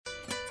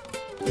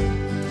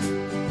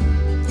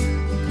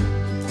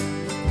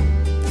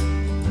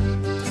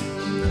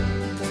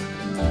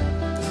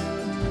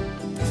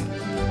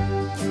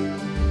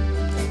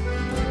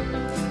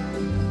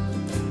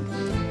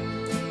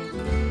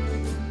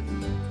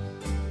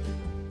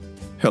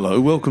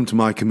Hello, welcome to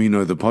My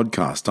Camino, the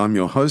podcast. I'm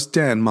your host,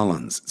 Dan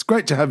Mullins. It's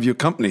great to have your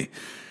company.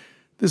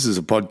 This is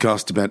a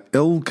podcast about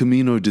El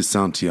Camino de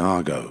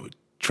Santiago. It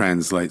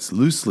translates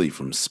loosely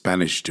from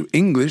Spanish to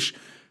English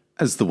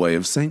as the Way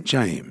of St.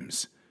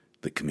 James.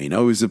 The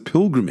Camino is a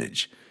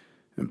pilgrimage,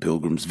 and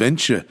pilgrims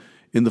venture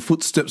in the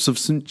footsteps of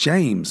St.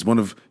 James, one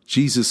of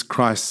Jesus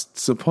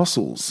Christ's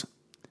apostles.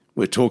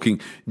 We're talking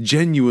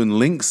genuine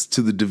links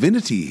to the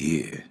divinity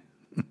here.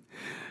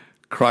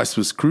 Christ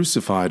was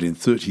crucified in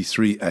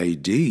 33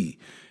 AD,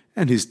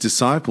 and his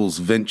disciples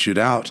ventured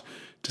out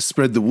to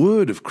spread the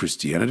word of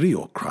Christianity,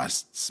 or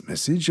Christ's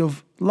message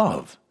of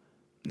love.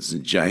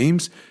 St.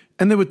 James,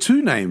 and there were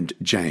two named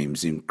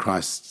James in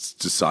Christ's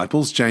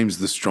disciples. James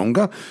the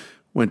Stronger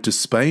went to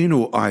Spain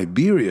or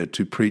Iberia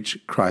to preach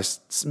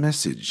Christ's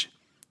message.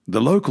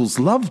 The locals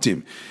loved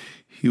him.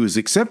 He was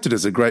accepted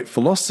as a great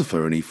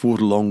philosopher, and he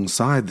fought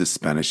alongside the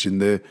Spanish in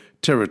their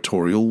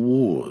territorial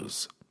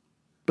wars.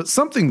 But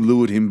something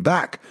lured him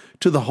back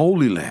to the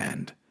Holy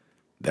Land.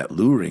 That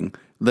luring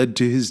led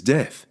to his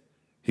death.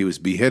 He was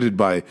beheaded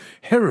by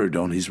Herod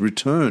on his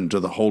return to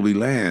the Holy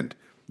Land,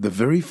 the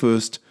very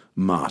first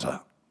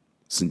martyr,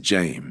 St.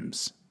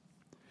 James.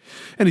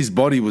 And his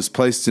body was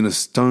placed in a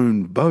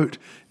stone boat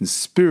and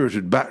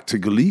spirited back to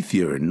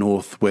Galicia in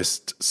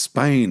northwest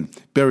Spain,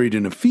 buried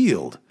in a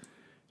field.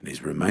 And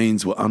his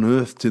remains were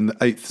unearthed in the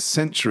 8th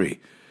century.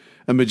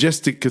 A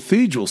majestic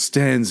cathedral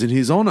stands in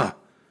his honor,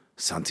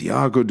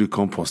 Santiago de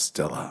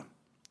Compostela.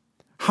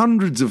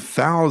 Hundreds of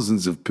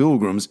thousands of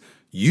pilgrims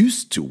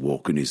used to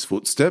walk in his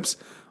footsteps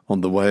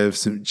on the way of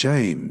St.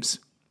 James.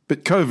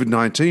 But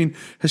COVID-19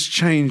 has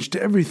changed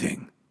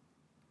everything.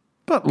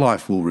 But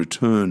life will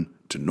return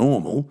to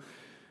normal.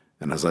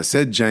 And as I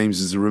said,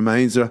 James's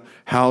remains are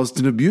housed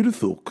in a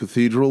beautiful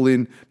cathedral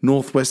in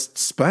northwest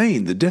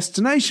Spain, the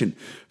destination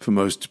for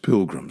most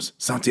pilgrims,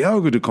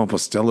 Santiago de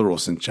Compostela or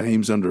St.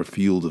 James under a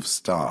field of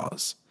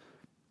stars.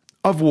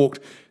 I've walked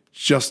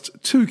just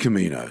 2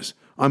 Caminos.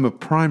 I'm a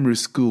primary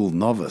school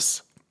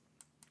novice.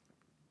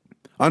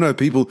 I know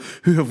people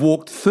who have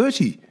walked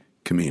 30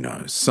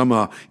 Caminos. Some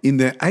are in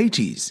their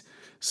 80s.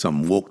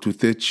 Some walked with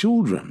their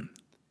children.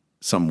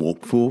 Some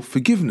walked for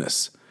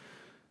forgiveness.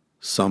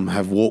 Some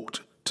have walked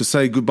to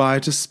say goodbye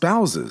to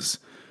spouses.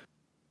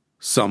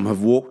 Some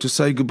have walked to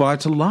say goodbye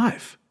to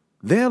life,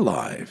 their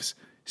lives,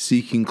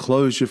 seeking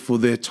closure for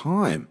their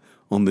time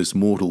on this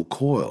mortal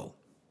coil.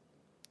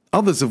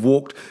 Others have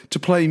walked to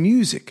play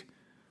music,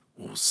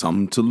 or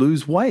some to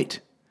lose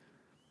weight.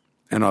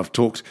 And I've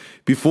talked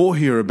before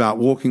here about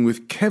walking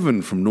with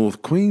Kevin from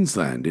North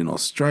Queensland in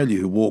Australia,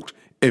 who walked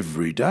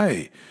every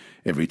day.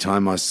 Every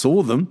time I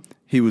saw them,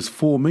 he was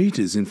 4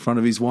 meters in front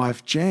of his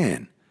wife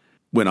Jan.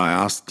 When I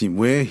asked him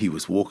where he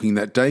was walking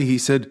that day, he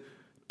said,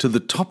 "To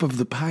the top of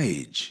the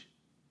page."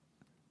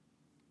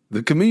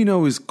 The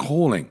Camino is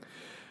calling.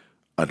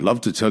 I'd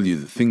love to tell you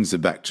that things are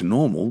back to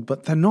normal,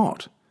 but they're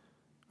not.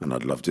 And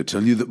I'd love to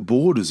tell you that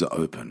borders are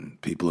open.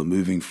 People are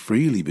moving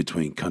freely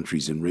between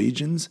countries and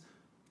regions,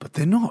 but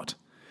they're not.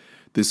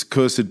 This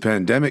cursed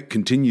pandemic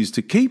continues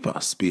to keep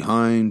us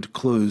behind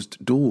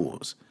closed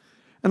doors.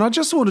 And I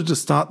just wanted to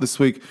start this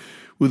week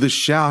with a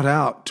shout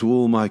out to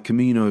all my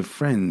Camino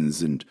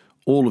friends and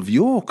all of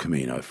your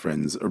Camino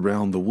friends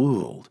around the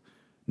world.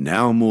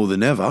 Now more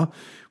than ever,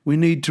 we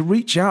need to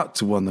reach out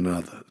to one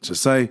another to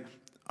say,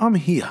 "I'm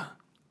here."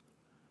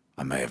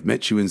 I may have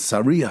met you in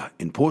Sarria,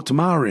 in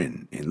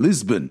Portomarin, in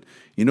Lisbon,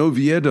 in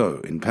Oviedo,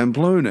 in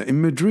Pamplona,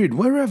 in Madrid,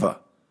 wherever.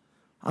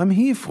 I'm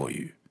here for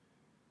you.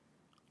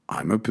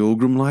 I'm a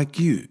pilgrim like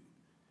you.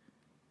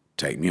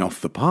 Take me off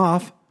the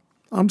path,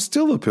 I'm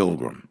still a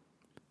pilgrim.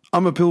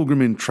 I'm a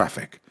pilgrim in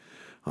traffic.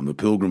 I'm a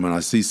pilgrim when I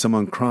see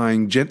someone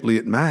crying gently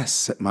at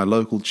Mass at my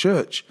local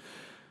church.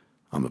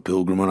 I'm a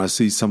pilgrim when I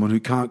see someone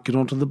who can't get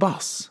onto the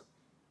bus.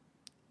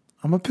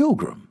 I'm a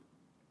pilgrim.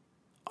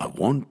 I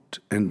want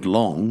and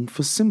long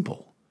for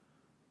simple.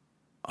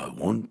 I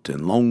want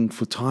and long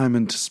for time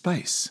and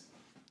space.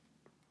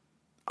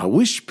 I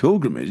wish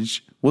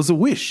pilgrimage was a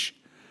wish,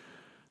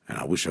 and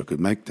I wish I could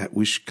make that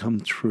wish come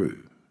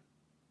true.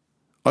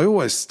 I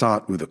always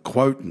start with a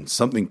quote and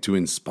something to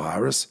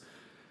inspire us,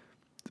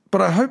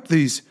 but I hope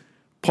these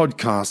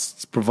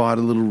podcasts provide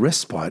a little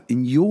respite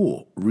in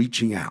your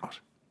reaching out.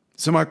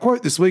 So my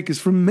quote this week is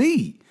from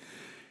me.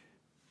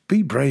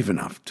 Be brave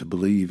enough to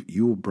believe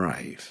you're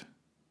brave.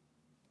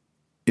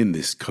 In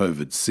this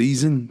COVID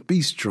season,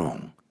 be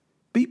strong.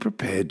 Be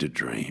prepared to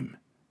dream.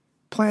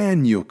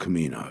 Plan your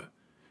Camino.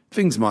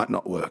 Things might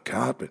not work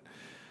out, but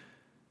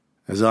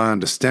as I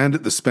understand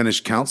it, the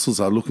Spanish councils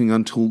are looking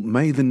until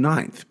May the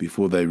 9th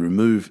before they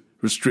remove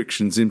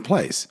restrictions in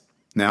place.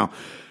 Now,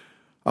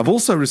 I've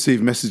also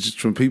received messages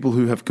from people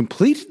who have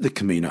completed the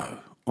Camino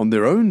on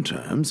their own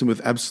terms and with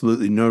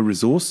absolutely no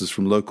resources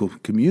from local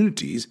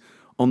communities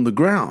on the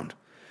ground.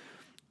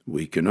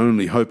 We can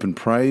only hope and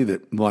pray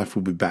that life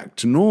will be back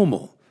to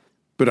normal.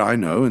 But I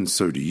know, and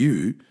so do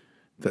you,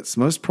 that's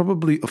most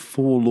probably a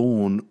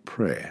forlorn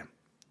prayer.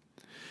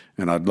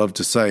 And I'd love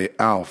to say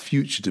our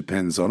future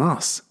depends on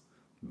us,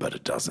 but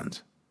it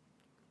doesn't.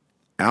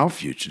 Our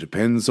future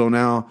depends on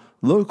our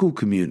local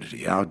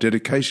community, our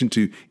dedication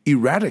to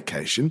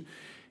eradication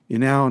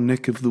in our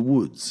neck of the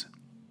woods.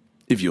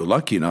 If you're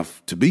lucky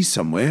enough to be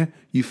somewhere,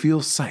 you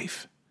feel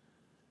safe.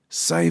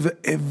 Savor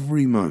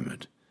every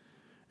moment.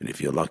 And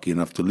if you're lucky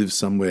enough to live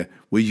somewhere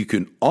where you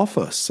can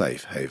offer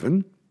safe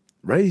haven,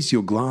 raise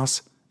your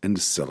glass and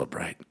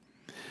celebrate.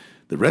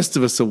 The rest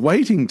of us are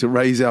waiting to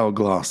raise our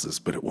glasses,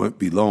 but it won't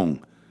be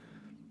long.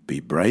 Be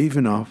brave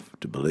enough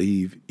to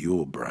believe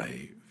you're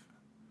brave.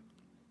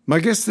 My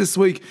guest this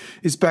week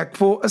is back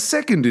for a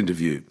second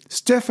interview,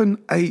 Stefan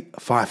A.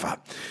 Pfeiffer.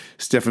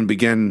 Stefan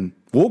began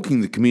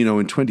walking the Camino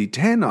in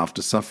 2010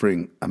 after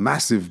suffering a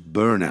massive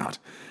burnout.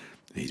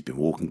 He's been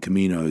walking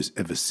Caminos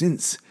ever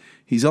since.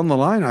 He's on the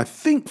line, I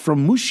think,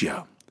 from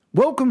Murcia.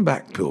 Welcome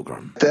back,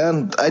 Pilgrim.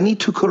 Dan, I need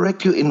to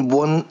correct you in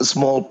one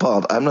small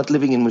part. I'm not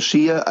living in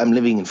Murcia, I'm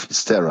living in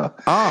Fisterra.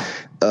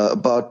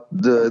 About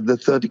the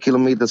 30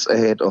 kilometers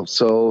ahead of.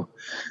 So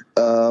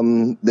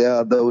there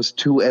are those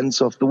two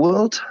ends of the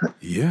world.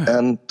 Yeah.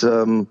 And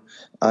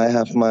I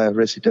have my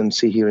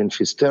residency here in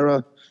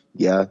Fisterra.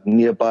 Yeah,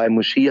 nearby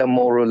Murcia,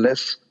 more or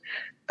less,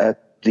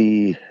 at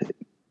the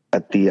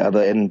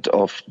other end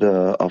of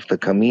the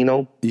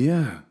Camino.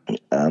 Yeah.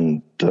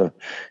 And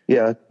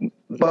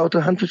about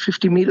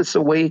 150 meters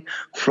away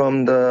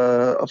from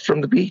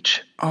the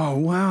beach. Oh,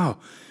 wow.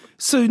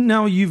 So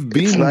now you've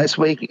been...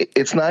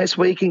 It's nice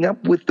waking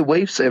up with the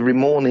waves every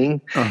morning,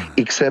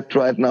 except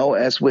right now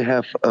as we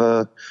have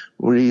a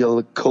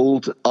real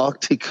cold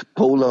Arctic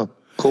polar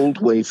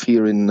cold wave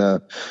here in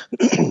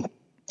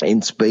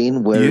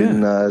Spain, where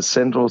in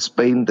central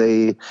Spain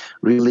they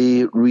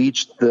really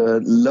reached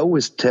the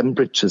lowest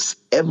temperatures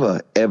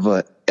ever,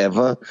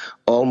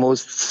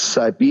 almost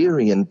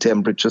Siberian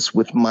temperatures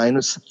with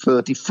minus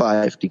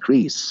 35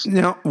 degrees.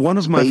 Now,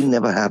 Spain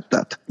never had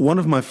that. One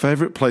of my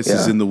favorite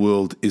places in the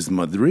world is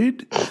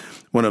Madrid.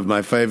 One of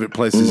my favorite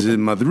places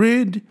in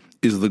Madrid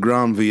is the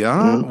Gran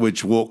Via,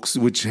 which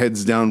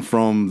heads down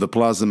from the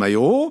Plaza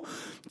Mayor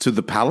to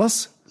the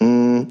palace.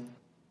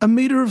 A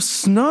meter of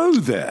snow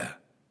there.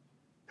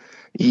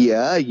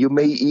 Yeah, you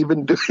may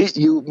even do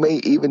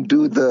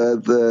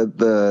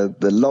the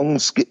long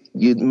ski.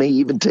 You may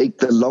even take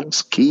the long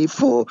ski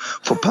for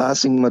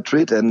passing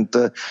Madrid. And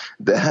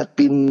there had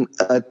been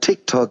a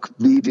TikTok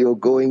video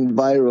going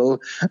viral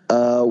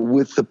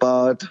with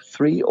about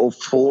 3 or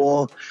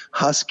 4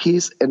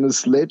 huskies and a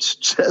sledge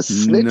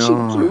just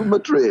sledging through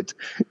Madrid.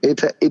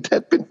 It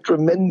had been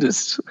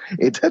tremendous.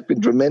 It had been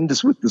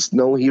tremendous with the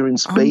snow here in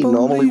Spain.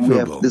 Normally we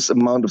have this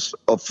amount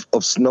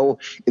of snow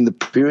in the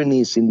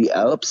Pyrenees, in the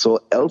Alps,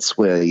 or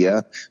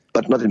elsewhere,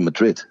 but not in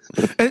Madrid.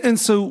 And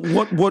so,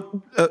 what,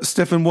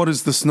 Stefan? What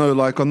is the snow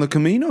like on the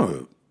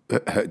Camino?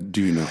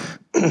 Do you know?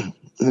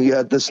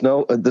 Yeah, the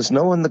snow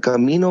on the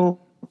Camino.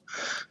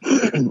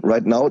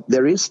 Right now,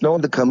 there is snow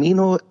on the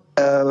Camino,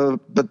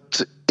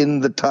 but in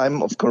the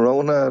time of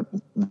Corona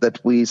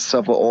that we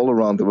suffer all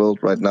around the world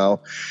right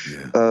now,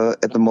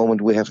 at the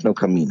moment we have no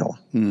Camino.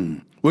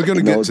 We're going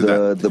to get to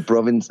that.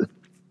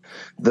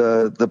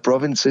 The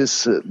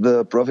provinces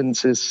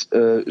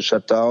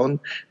shut down.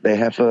 They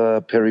have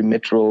a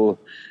perimetral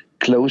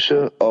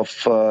closure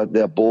of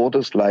their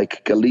borders,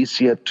 like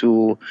Galicia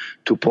to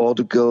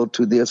Portugal,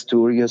 to the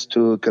Asturias,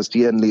 to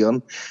Castilla and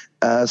Leon,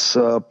 as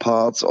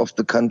parts of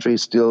the country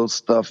still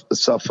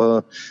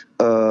suffer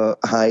a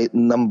high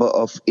number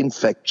of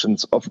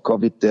infections of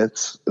COVID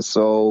deaths.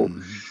 So,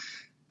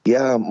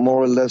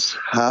 more or less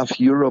half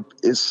Europe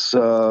is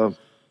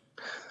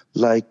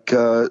like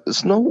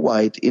Snow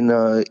White in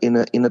a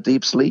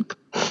deep sleep.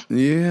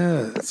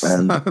 Yeah,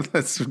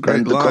 that's a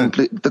great line.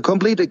 The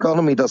complete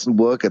economy doesn't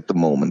work at the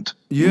moment.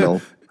 Yeah. You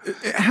know?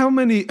 How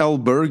many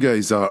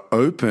albergues are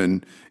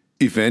open,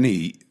 if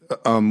any,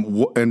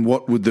 and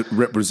what would that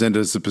represent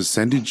as a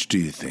percentage, do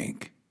you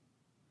think?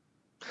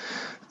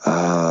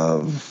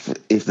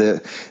 If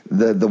the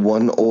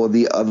one or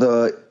the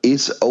other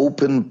is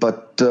open,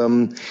 but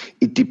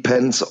it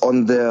depends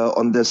on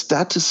their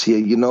status here.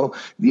 You know,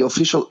 the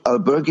official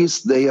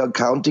albergues, they are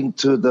counting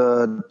to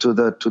the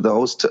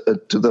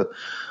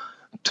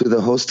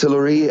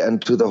hostelry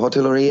and to the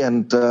hotellery,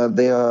 and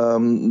they are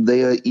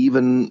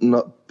even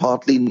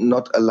partly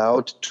not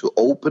allowed to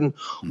open,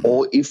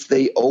 or if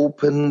they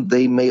open,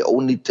 they may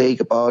only take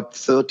about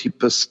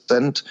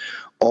 30%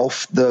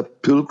 of the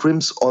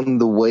pilgrims on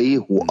the way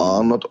who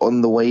are not on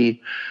the way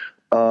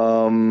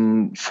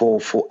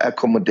for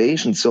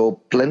accommodation. So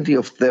plenty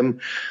of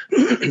them,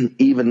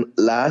 even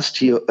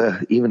last year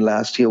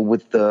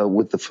with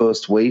the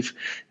first wave,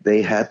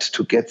 they had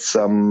to get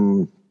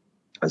some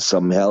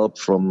help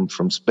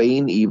from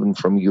Spain, even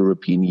from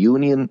European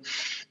Union.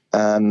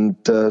 And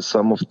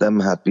some of them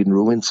had been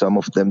ruined. Some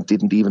of them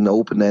didn't even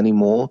open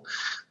anymore.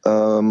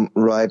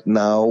 Right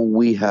now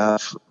we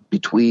have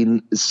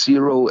between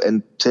 0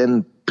 and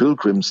 10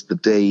 pilgrims a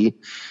day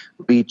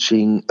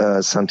reaching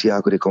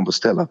Santiago de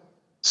Compostela.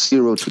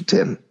 0 to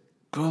 10.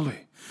 Golly.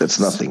 That's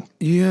nothing.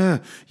 Yeah.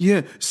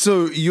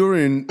 So you're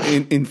in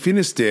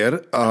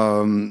Finisterre.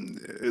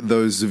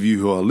 Those of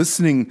you who are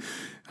listening,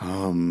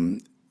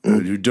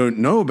 who don't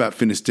know about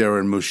Finisterre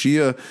and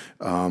Moschia,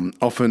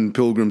 often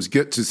pilgrims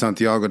get to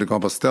Santiago de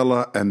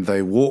Compostela and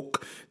they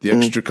walk the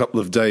extra couple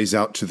of days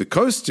out to the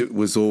coast. It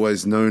was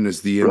always known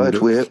as the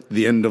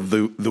end of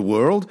the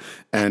world,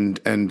 and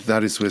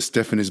that is where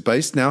Stefan is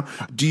based now.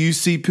 Do you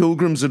see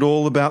pilgrims at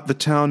all about the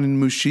town in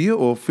Moschia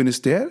or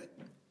Finisterre?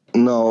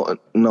 No,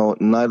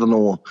 neither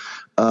nor.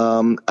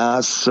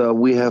 As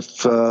we have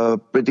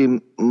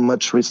pretty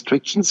much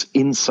restrictions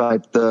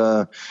inside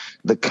the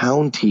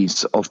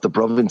counties of the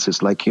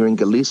provinces, like here in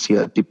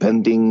Galicia,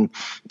 depending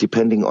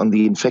on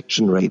the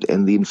infection rate.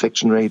 And the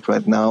infection rate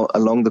right now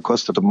along the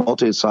Costa de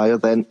Morte is higher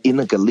than in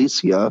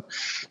Galicia.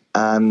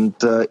 And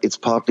it's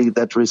partly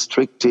that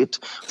restricted.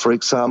 For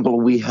example,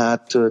 we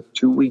had 2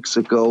 weeks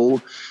ago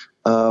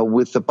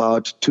with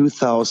about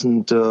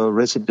 2,000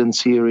 residents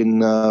here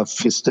in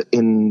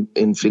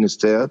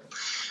Finisterre.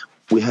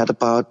 We had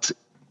about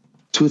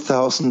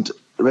 2,000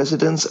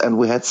 residents and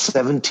we had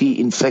 70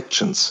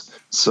 infections.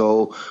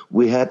 So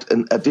we had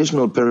an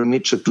additional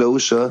perimeter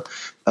closure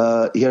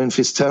here in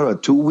Finisterre.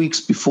 2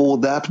 weeks before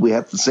that, we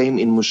had the same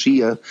in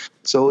Moschia.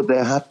 So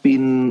there had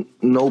been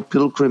no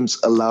pilgrims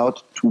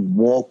allowed to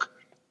walk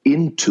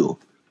into.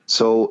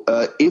 So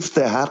if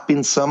there had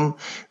been some,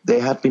 they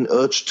had been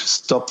urged to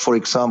stop, for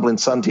example, in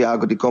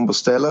Santiago de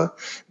Compostela.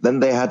 Then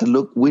they had to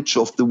look which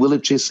of the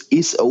villages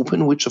is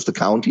open, which of the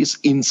counties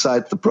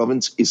inside the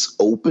province is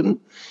open,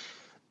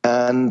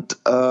 and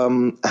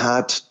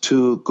had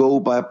to go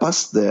by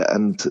bus there.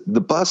 And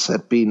the bus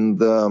had been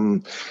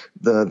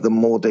the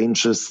more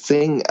dangerous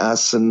thing,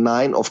 as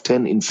 9 of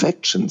 10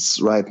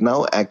 infections right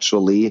now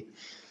actually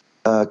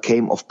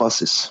came off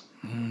buses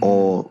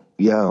or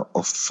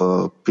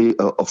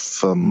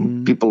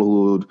people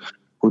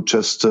who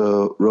just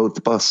rode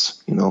the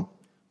bus, you know.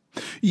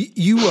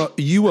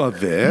 You are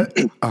there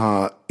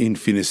in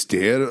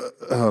Finisterre.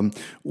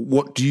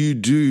 What do you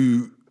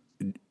do?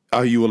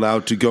 Are you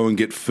allowed to go and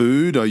get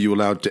food? Are you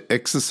allowed to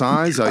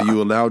exercise? Are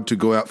you allowed to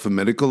go out for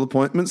medical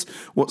appointments?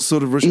 What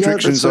sort of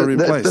restrictions are in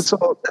place? That's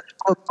all.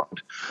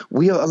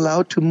 We are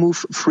allowed to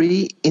move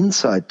free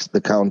inside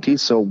the county.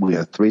 So we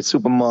have 3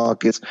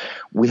 supermarkets.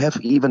 We have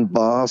even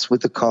bars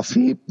with the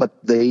coffee, but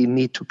they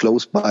need to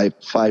close by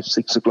 5,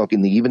 6 o'clock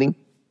in the evening.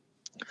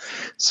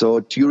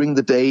 So during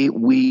the day,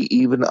 we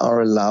even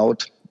are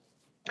allowed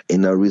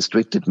in a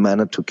restricted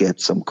manner to get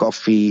some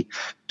coffee,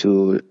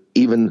 to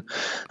even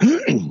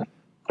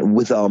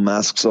with our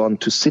masks on,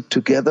 to sit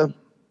together.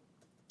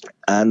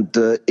 And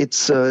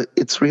it's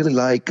really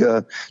like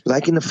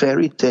in a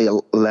fairy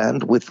tale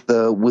land with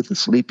a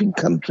sleeping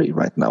country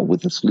right now,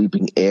 with a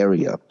sleeping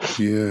area.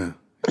 Yeah,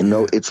 you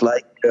know, it's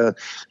like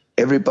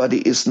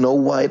everybody is Snow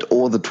White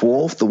or the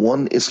dwarf. The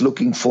one is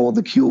looking for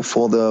the cure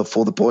for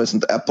the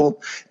poisoned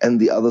apple, and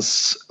the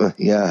others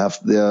have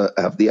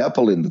the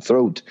apple in the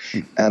throat.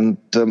 And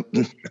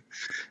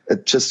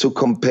just to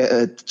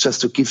compare,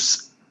 just to give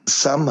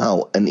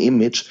somehow an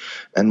image.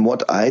 And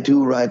what I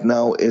do right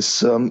now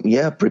is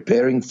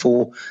preparing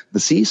for the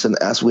season,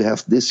 as we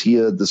have this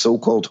year the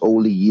so-called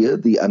Holy Year,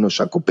 the Anno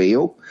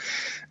Jacobeo.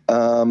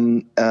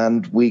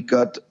 And we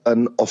got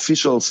an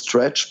official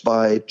stretch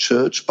by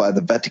church, by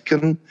the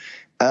Vatican,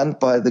 and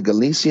by the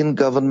Galician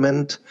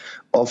government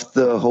of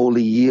the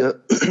Holy Year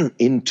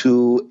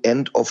into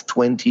end of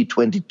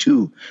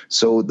 2022.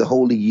 So the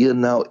Holy Year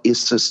now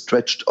is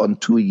stretched on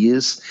 2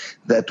 years,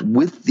 that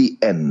with the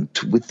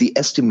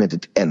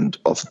estimated end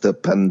of the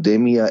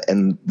pandemic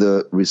and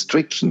the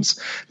restrictions,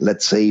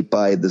 let's say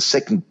by the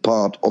second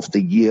part of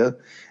the year,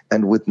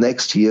 and with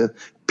next year,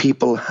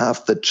 people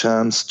have the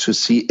chance to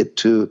see it,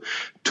 to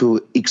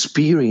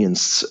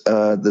experience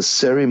the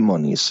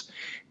ceremonies,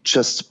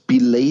 just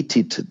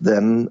belated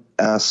then,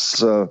 as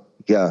the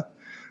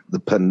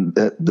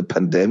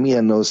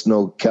pandemic knows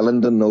no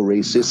calendar, no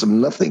racism,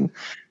 nothing.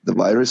 The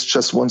virus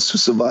just wants to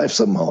survive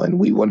somehow, and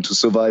we want to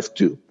survive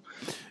too.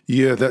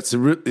 Yeah, that's a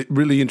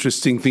really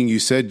interesting thing you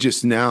said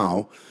just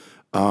now,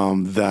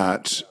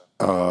 that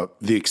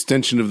the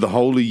extension of the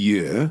Holy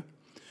Year.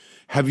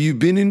 Have you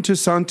been into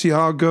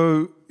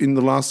Santiago in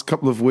the last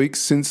couple of weeks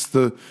since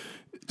the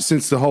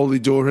Holy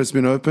Door has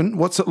been open?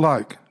 What's it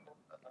like?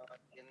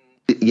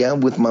 Yeah,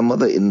 with my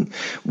mother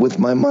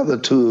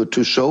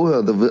to show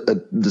her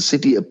the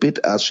city a bit,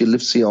 as she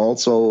lives here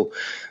also.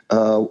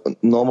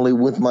 Normally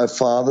with my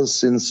father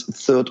since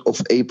 3rd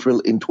of April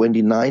in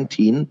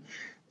 2019.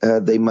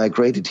 They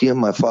migrated here.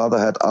 My father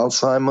had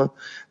Alzheimer.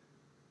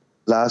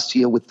 Last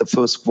year, with the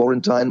first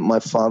quarantine, my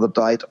father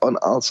died on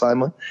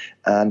Alzheimer,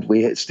 and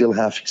we still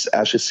have his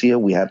ashes here.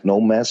 We had no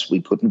mass.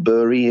 We couldn't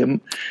bury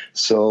him.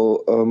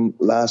 So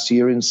last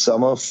year in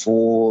summer,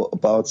 for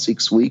about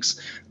 6 weeks,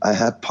 I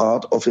had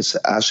part of his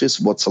ashes,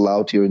 what's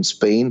allowed here in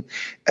Spain,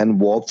 and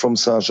walked from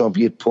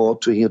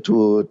Saint-Jean-Pied-Port to here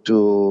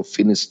to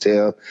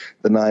Finisterre,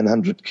 the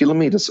 900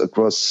 kilometers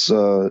across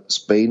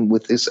Spain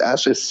with his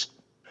ashes,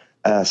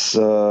 as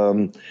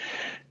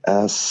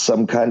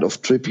some kind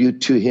of tribute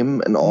to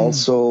him, and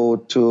also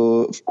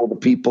for the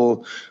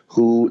people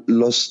who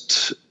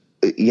lost,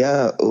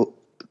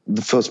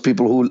 the first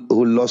people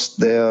who lost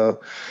their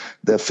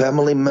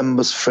family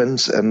members,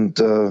 friends, and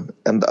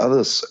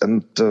others.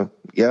 And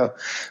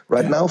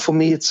right now for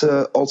me, it's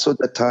also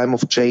the time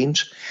of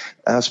change.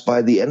 As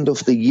by the end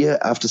of the year,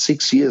 after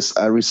 6 years,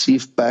 I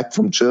received back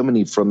from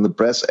Germany, from the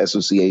Press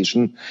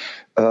Association,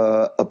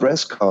 a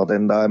press card,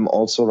 and I'm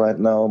also right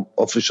now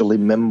officially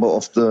member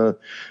of the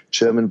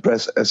German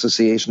Press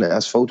Association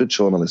as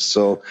photojournalist.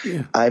 So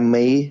I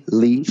may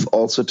leave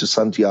also to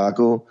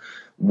Santiago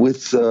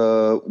with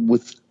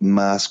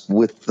mask,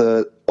 with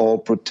all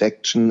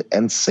protection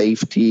and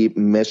safety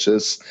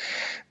measures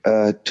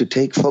to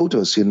take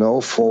photos,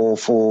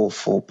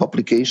 for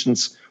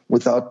publications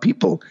without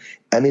people.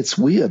 And it's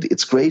weird,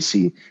 it's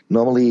crazy.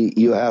 Normally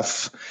you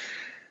have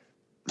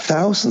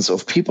thousands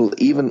of people,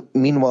 even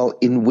meanwhile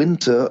in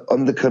winter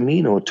on the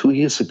Camino. 2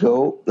 years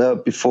ago,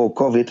 before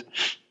COVID,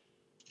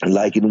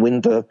 like in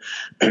winter,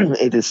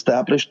 it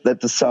established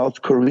that the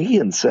South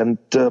Koreans and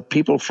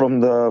people from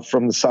the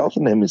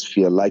Southern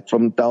Hemisphere, like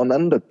from down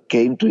under,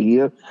 came to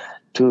here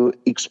to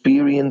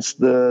experience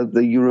the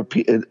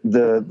European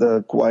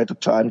the quieter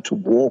time to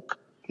walk,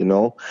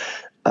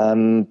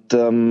 and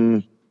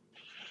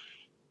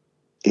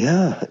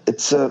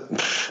it's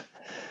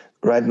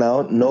right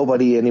now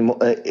nobody anymore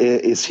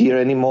is here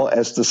anymore,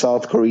 as the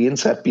South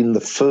Koreans had been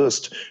the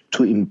first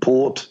to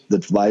import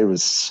that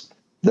virus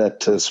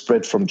that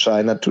spread from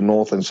China to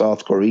North and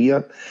South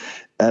Korea.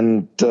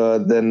 And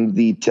then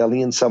the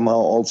Italians somehow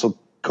also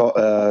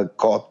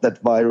caught that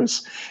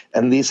virus.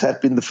 And these had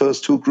been the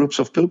first two groups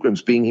of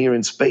pilgrims being here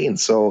in Spain.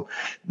 So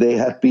they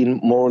had been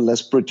more or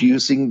less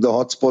producing the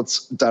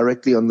hotspots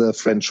directly on the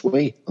French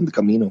way, on the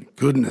Camino.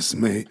 Goodness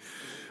me.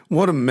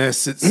 What a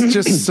mess. It's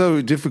just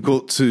so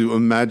difficult to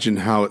imagine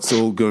how it's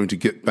all going to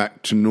get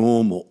back to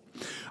normal.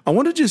 I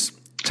want to just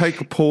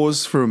take a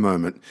pause for a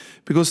moment,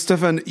 because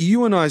Stefan,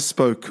 you and I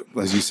spoke,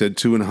 as you said,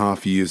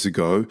 2.5 years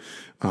ago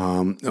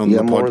on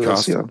the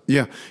podcast.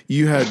 Less,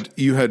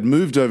 you had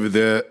moved over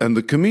there, and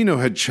the Camino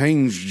had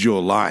changed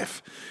your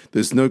life.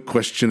 There's no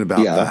question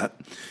about that.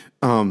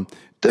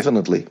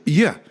 Definitely.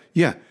 Yeah.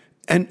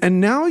 And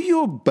now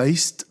you're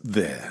based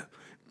there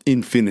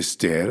in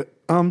Finisterre.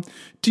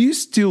 Do you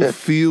still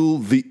feel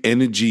the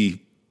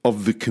energy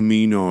of the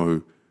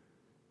Camino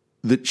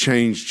that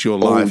changed your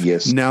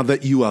life now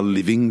that you are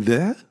living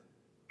there?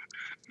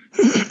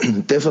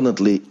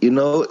 Definitely.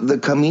 The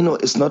Camino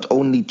is not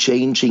only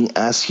changing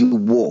as you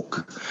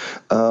walk,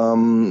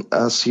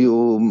 as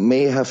you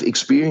may have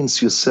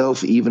experienced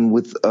yourself even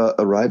with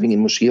arriving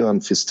in Moschia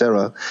and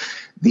Fisterra.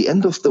 The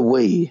end of the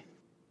way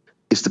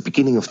is the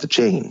beginning of the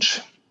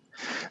change.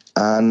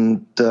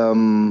 And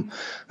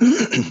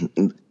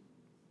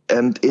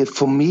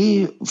for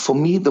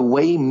me, the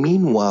way,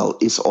 meanwhile,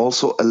 is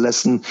also a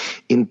lesson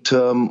in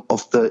terms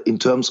of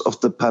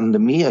the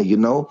pandemia.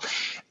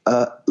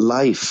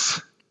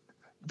 Life,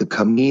 the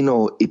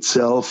Camino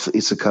itself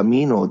is a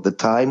Camino. The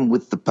time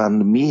with the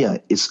pandemia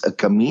is a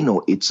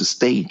Camino. It's a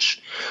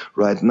stage.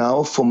 Right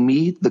now, for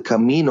me, the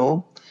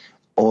Camino,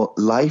 or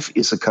life,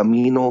 is a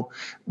Camino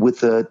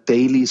with a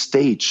daily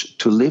stage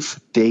to live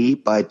day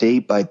by day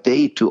by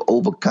day to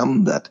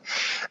overcome that.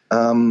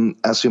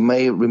 As you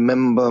may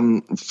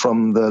remember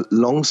from the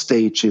long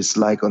stages,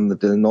 like on the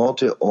Del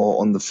Norte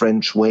or on the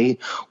French Way,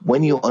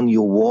 when you're on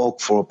your walk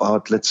for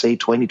about, let's say,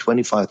 20,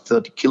 25,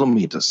 30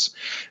 kilometers,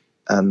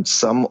 and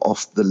some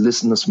of the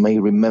listeners may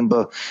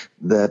remember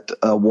that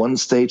one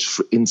stage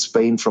in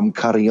Spain from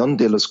Carrión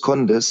de los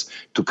Condes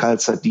to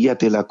Calzadilla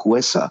de la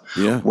Cuesa,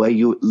 where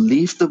you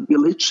leave the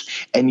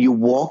village and you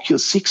walk your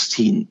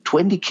 16,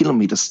 20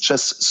 kilometers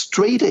just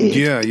straight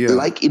ahead,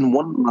 like in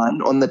one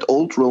line on that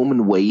old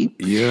Roman way.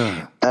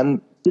 Yeah. And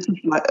this is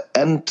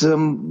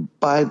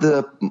by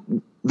the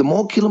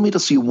more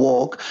kilometers you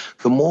walk,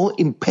 the more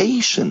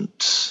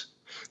impatient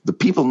the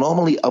people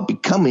normally are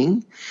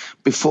becoming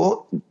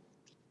before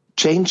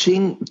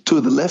changing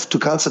to the left to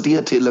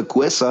Calzadilla de la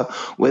Cuesa,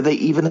 where they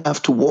even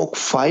have to walk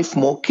 5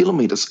 more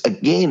kilometers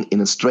again in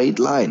a straight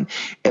line.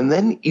 And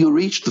then you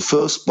reach the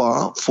first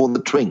bar for the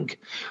drink.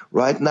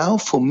 Right now,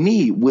 for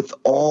me, with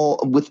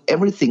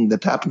everything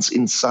that happens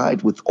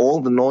inside, with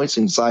all the noise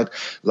inside,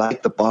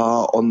 like the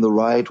bar on the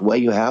right, where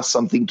you have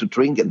something to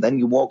drink, and then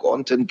you walk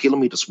on 10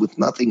 kilometers with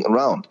nothing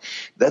around.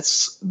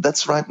 That's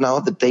right now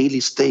the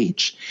daily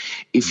stage.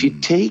 If you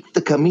take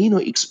the Camino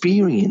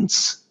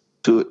experience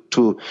to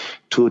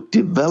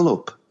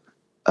develop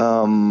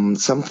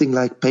something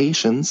like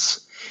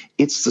patience,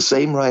 it's the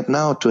same right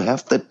now, to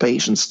have that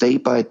patience day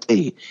by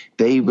day.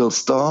 Day will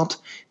start,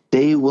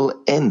 day will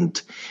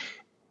end.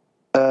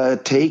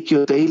 Take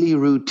your daily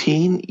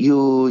routine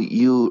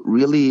you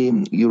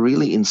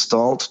really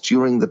installed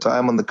during the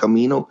time on the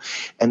Camino,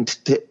 and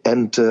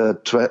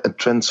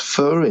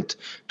transfer it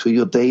to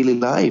your daily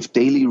life.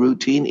 Daily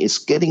routine is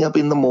getting up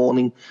in the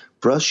morning,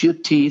 brush your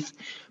teeth,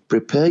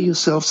 prepare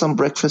yourself some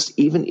breakfast,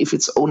 even if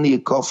it's only a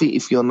coffee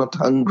if you're not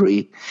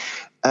hungry,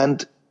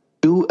 and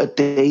do a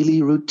daily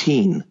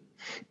routine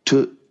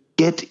to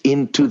get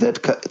into that.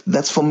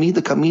 That's for me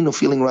the Camino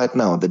feeling right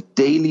now, the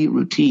daily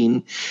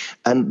routine,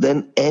 and then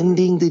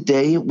ending the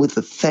day with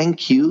a thank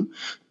you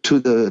to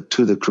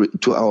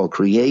our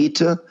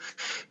Creator,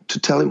 to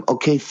tell Him,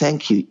 okay,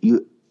 thank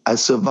you. I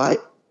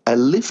survived. I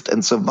lived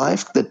and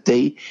survived that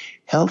day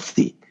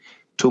healthy.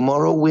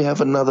 Tomorrow we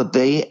have another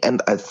day,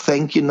 and I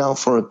thank you now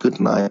for a good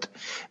night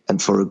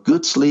and for a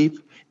good sleep,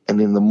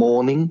 and in the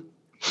morning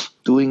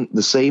doing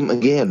the same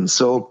again.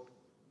 So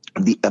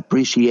the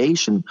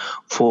appreciation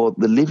for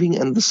the living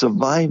and the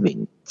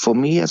surviving, for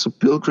me as a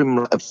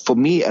pilgrim, for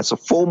me as a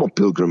former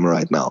pilgrim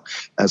right now,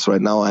 as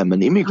right now I'm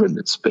an immigrant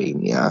in Spain,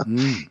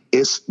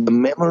 is the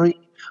memory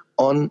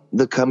on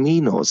the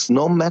Caminos.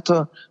 No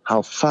matter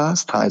how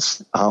fast,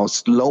 how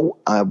slow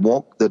I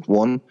walk that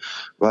one,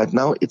 right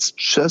now it's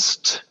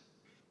just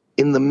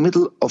in the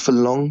middle of a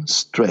long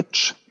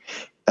stretch.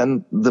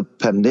 And the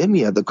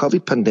pandemic, the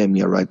COVID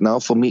pandemic right now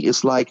for me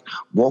is like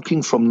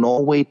walking from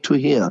Norway to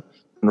here.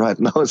 And right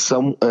now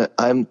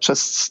I'm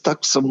just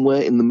stuck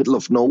somewhere in the middle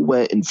of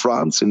nowhere in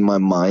France in my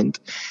mind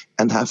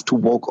and have to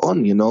walk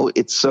on,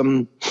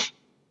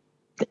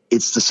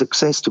 It's the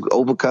success to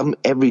overcome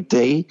every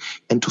day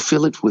and to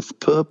fill it with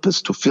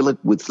purpose, to fill it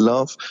with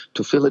love,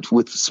 to fill it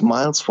with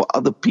smiles for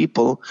other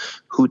people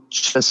who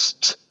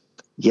just,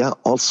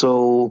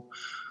 also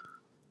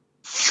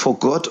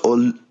forgot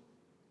or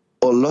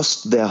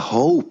lost their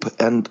hope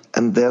and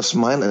their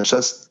smile, and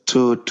just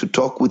to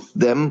talk with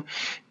them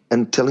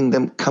and telling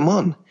them, come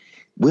on,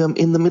 we're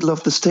in the middle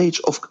of the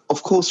stage.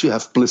 Of course you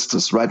have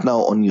blisters right now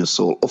on your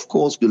soul. Of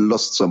course you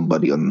lost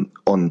somebody on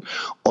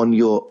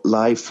your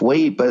life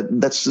way, but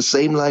that's the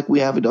same like we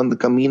have it on the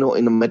Camino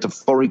in a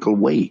metaphorical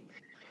way.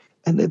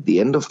 And at the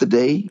end of the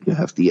day, you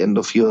have the end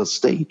of your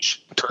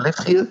stage. To live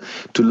here,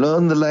 to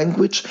learn the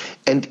language,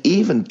 and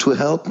even to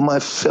help my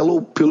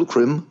fellow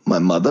pilgrim, my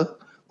mother,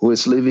 who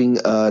is living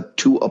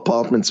 2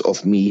 apartments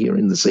of me here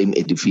in the same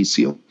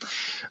edificio,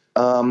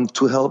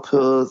 to help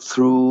her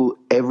through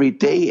every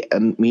day.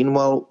 And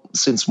meanwhile,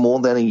 since more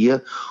than a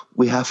year,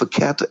 we have a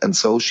cat, and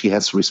so she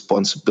has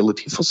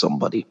responsibility for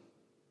somebody.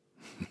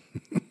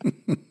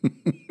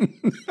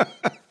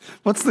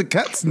 What's the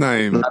cat's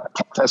name? The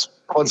cat has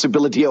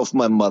responsibility of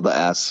my mother,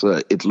 as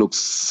it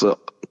looks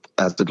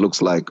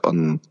like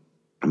on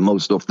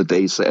most of the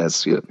days,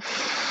 as you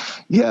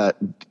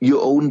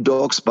own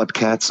dogs, but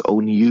cats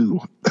own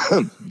you.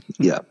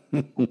 Yeah.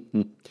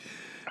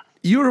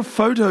 You're a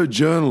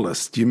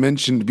photojournalist. You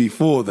mentioned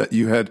before that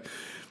you had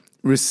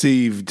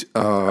received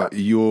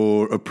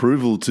your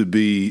approval to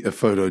be a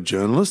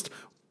photojournalist.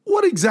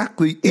 What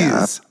exactly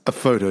is a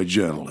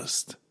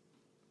photojournalist?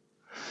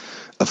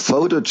 A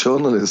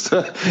photojournalist,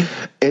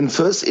 in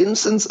first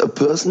instance, a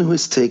person who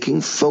is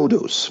taking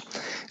photos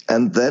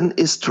and then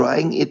is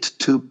trying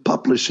to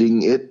publish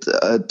it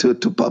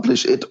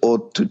or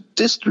to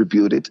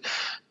distribute it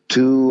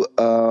to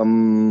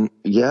the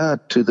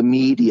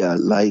media,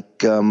 like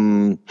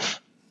the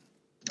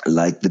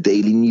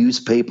daily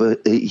newspapers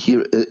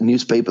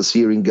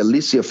here in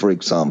Galicia, for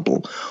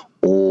example,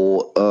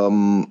 or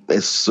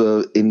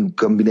in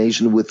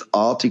combination with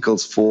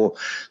articles for,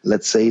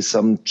 let's say,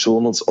 some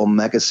journals or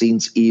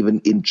magazines,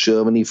 even in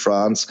Germany,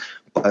 France,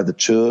 by the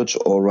church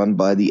or run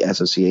by the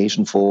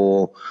Association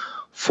for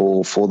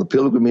the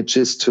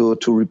pilgrimages, to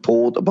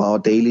report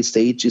about daily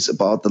stages,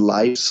 about the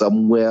life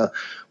somewhere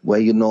where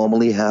you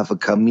normally have a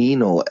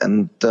Camino.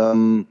 And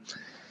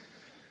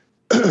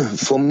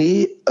for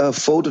me, a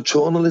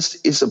photojournalist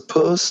is a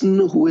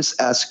person who is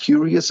as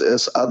curious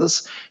as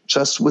others,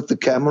 just with the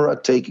camera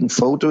taking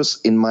photos,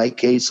 in my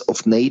case,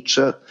 of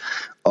nature,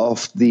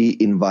 of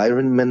the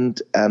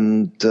environment,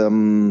 and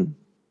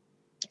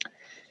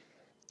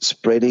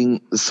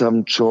spreading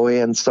some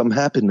joy and some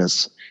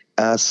happiness.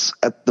 As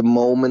at the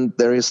moment,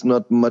 there is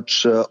not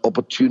much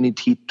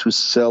opportunity to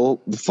sell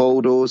the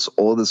photos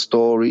or the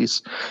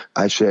stories.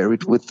 I share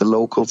it with the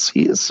locals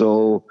here.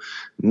 So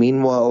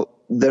meanwhile,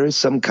 there is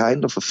some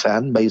kind of a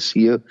fan base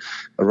here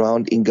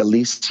around in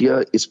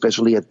Galicia,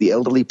 especially at the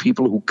elderly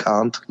people who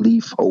can't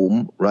leave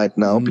home right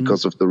now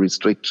because of the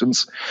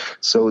restrictions.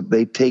 So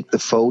they take the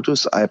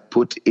photos I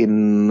put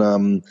in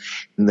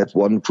that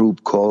one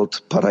group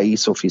called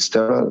Paraíso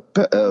Fistera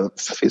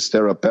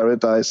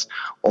Paradise,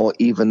 or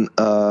even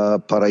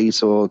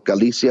Paraíso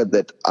Galicia,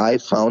 that I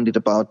founded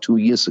about 2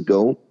 years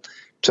ago,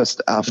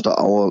 just after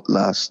our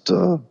last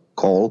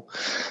call,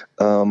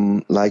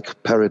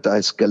 like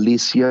Paradise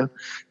Galicia,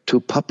 to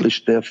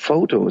publish their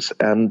photos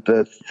and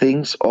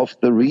things of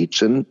the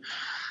region.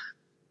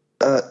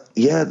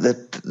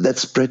 That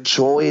spread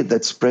joy,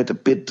 that spread a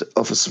bit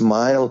of a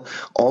smile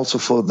also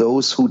for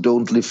those who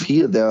don't live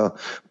here. There are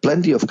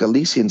plenty of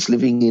Galicians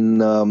living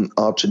in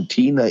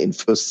Argentina in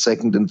first,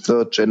 second, and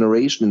third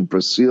generation, in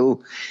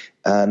Brazil,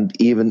 and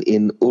even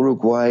in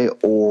Uruguay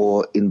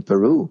or in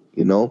Peru,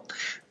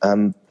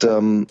 and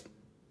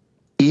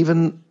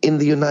even in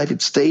the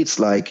United States,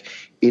 like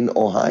in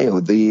Ohio,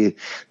 the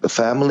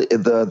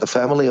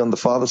family on the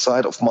father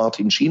side of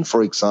Martin Sheen,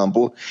 for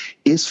example,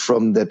 is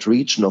from that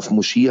region of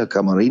Muxía,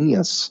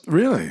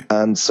 Really?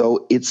 And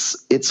so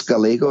it's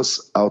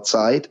Gallegos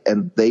outside,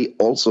 and they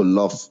also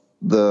love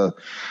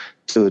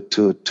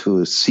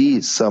to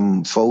see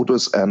some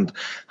photos and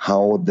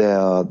how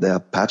their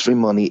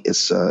patrimony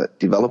is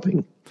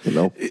developing.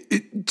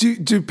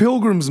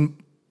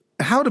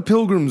 How do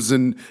pilgrims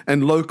and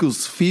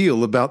locals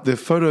feel about their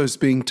photos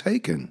being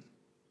taken?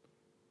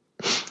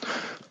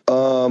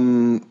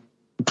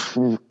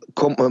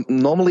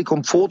 Normally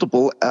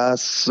comfortable,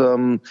 as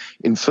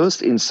in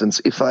first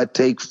instance, if I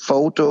take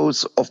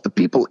photos of the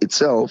people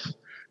itself,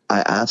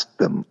 I ask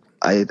them.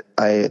 I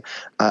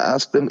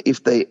ask them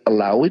if they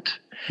allow it.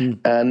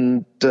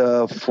 And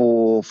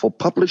for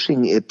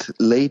publishing it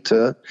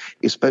later,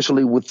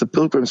 especially with the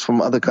pilgrims from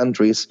other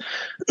countries,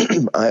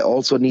 I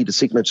also need a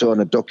signature on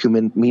a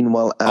document.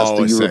 Meanwhile, as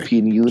the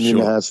European Union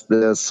has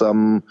there's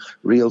some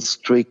real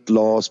strict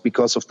laws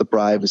because of the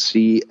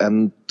privacy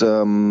and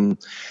the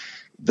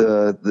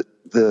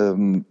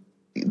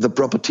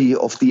property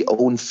of the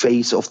own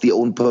face, of the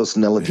own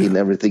personality, and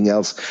everything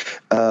else.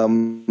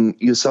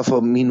 You suffer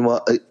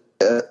meanwhile.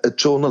 A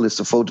journalist,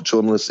 a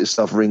photojournalist, is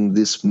suffering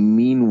this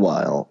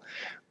meanwhile,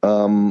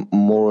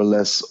 more or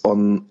less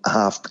on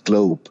half the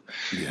globe.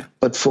 Yeah.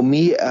 But for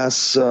me,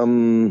 as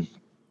I'm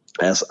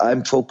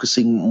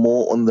focusing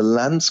more on the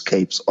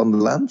landscapes, on the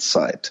land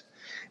side,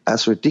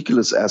 as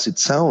ridiculous as it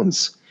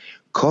sounds,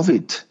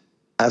 COVID,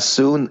 as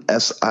soon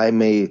as I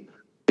may,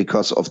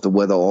 because of the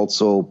weather,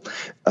 also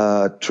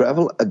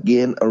travel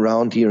again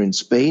around here in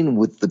Spain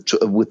with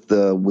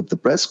the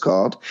press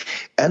card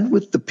and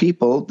with the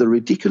people. The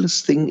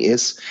ridiculous thing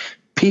is,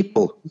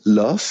 people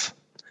love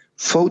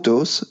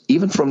photos,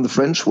 even from the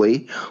French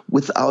way,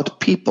 without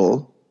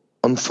people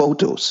on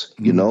photos.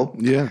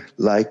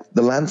 Like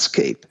the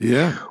landscape.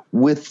 Yeah,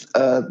 with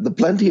the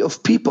plenty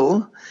of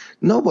people,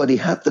 nobody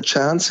had the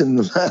chance in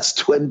the last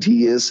 20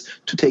 years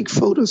to take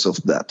photos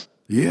of that.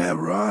 Yeah,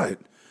 right.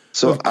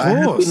 So I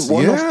have been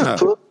one of the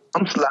first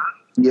ones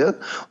last year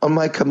on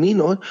my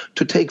Camino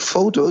to take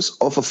photos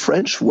of a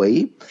French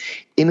way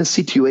in a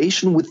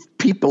situation with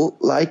people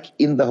like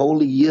in the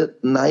holy year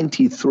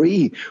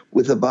 93,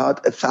 with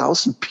about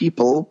 1,000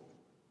 people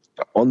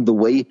on the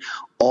way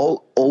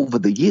all over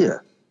the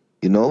year,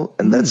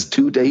 and that's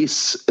 2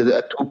 days,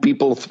 2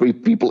 people, 3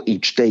 people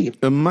each day.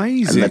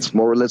 Amazing. And that's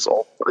more or less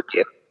all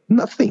again.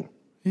 Nothing.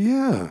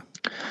 Yeah.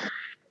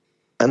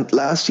 And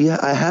last year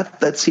I had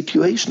that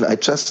situation. I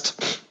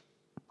just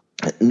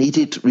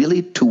needed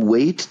really to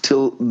wait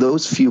till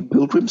those few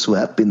pilgrims who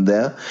had been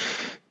there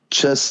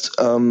just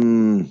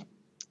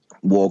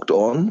walked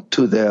on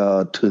to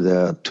their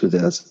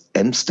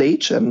end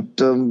stage and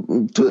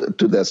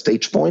to their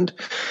stage point.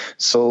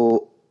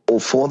 Or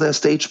for their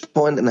stage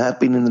point, and had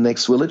been in the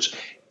next village.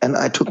 And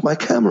I took my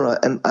camera,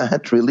 and I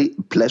had really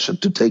pleasure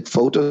to take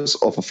photos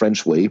of a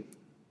French way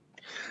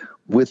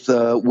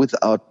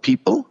without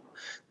people.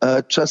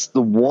 Just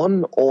the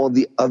one or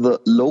the other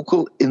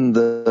local in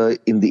the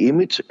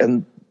image,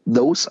 and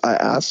those I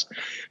asked,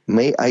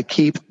 may I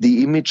keep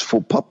the image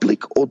for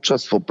public or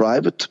just for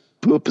private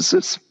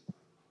purposes?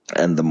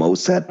 And the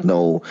most had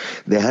no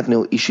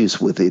issues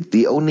with it.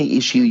 The only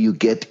issue you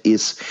get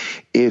is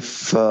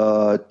if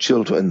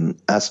children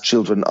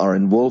are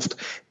involved,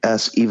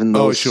 as even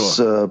those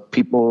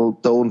people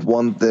don't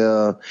want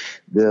the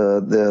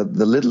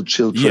little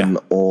children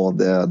or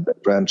their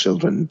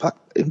grandchildren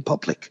in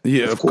public.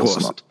 Yeah, of course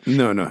not.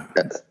 No.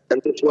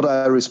 And that's what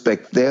I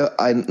respect. There,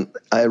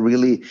 I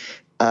really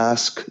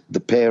ask the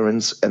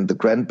parents and the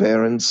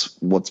grandparents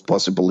what's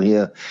possible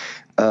here.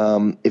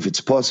 If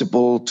it's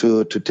possible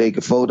to take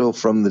a photo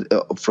from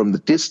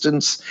the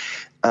distance,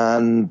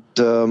 and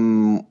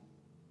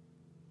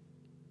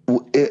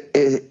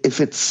if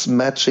it's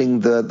matching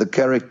the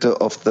character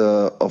of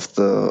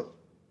the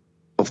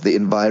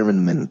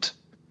environment,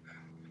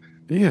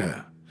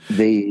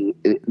 they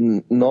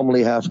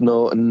normally have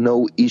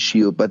no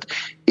issue. But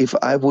if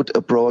I would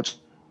approach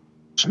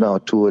now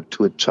to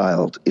a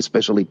child,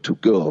 especially to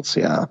girls,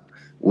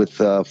 with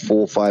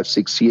 4, 5,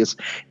 6 years,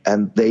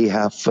 and they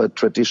have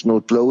traditional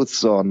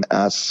clothes on,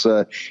 as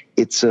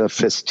it's a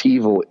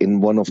festivo in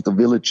one of the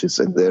villages,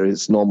 and there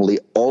is normally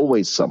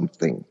always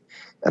something,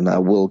 and I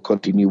will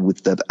continue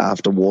with that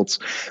afterwards.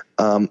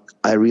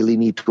 I really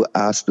need to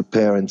ask the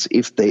parents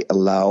if they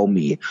allow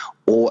me,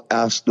 or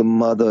ask the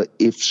mother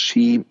if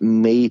she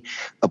may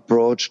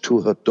approach to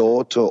her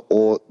daughter,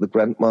 or the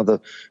grandmother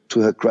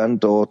to her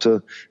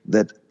granddaughter,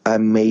 that I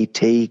may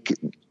take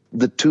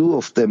the 2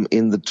 of them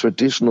in the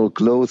traditional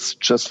clothes,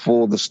 just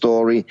for the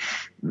story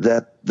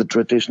that the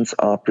traditions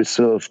are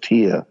preserved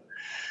here.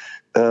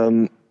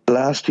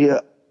 Last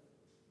year,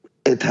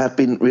 it had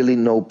been really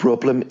no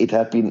problem. It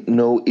had been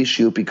no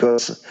issue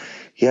because,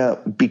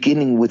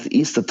 beginning with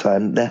Easter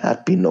time, there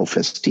had been no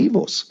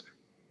festivals.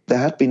 There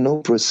had been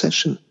no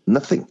procession,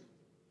 nothing,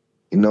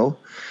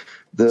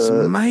 The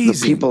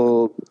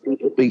people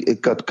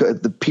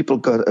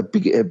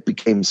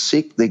became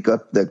sick. They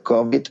got their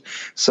COVID.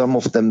 Some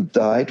of them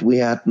died. We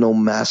had no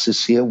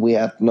masses here. We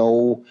had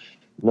no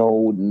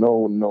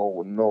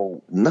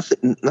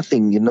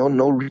nothing.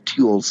 No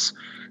rituals,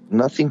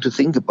 nothing to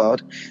think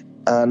about.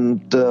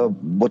 And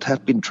what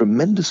had been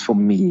tremendous for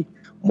me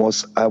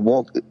was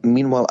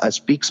meanwhile I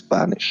speak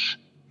Spanish.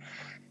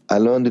 I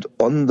learned it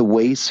on the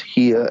ways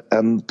here,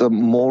 and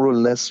more or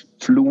less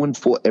fluent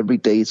for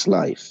everyday's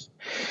life.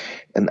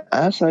 And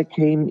as I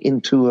came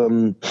into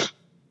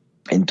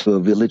a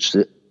village,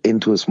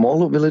 into a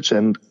smaller village,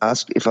 and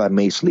asked if I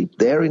may sleep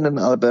there in an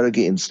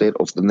albergue instead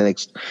of the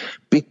next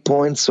big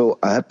point. So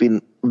I had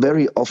been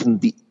very often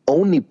the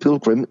only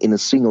pilgrim in a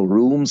single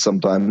room,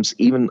 sometimes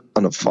even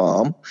on a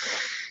farm.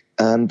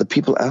 And the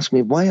people ask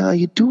me, "Why are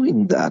you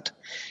doing that?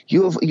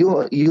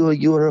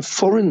 You're a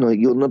foreigner.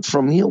 You're not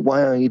from here.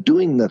 Why are you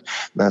doing that?"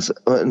 And I said,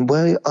 "And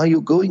where are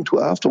you going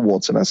to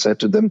afterwards?" And I said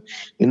to them,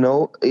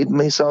 "It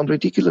may sound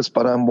ridiculous,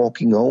 but I'm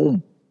walking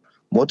home."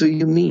 "What do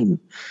you mean?"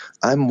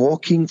 "I'm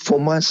walking for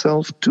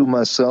myself, to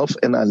myself,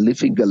 and I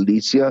live in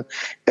Galicia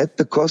at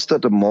the Costa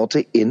de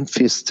Morte in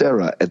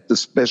Fisterra, at the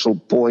special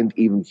point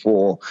even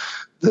for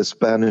the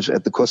Spanish,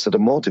 at the Costa de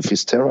Morte.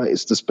 Fisterra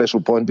is the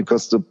special point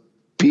because the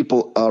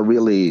people are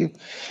really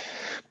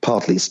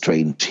partly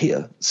strange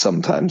here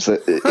sometimes.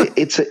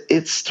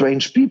 It's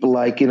strange people,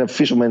 like in a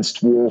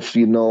fisherman's wharf,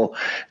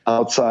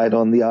 outside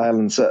on the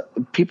islands.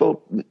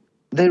 People,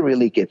 they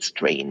really get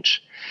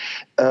strange.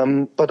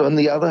 But on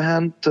the other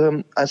hand,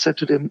 I said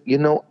to them,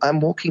 I'm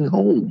walking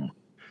home.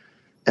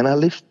 And I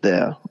lived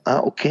there.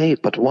 Okay,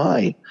 but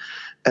why?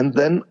 And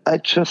then I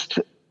just,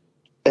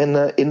 in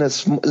a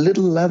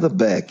little leather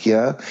bag,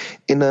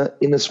 in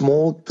a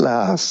small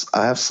glass,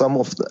 I had some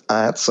of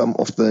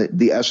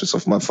the ashes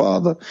of my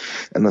father,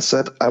 and I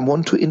said, I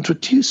want to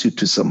introduce you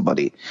to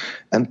somebody,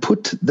 and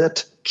put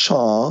that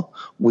jar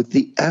with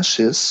the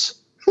ashes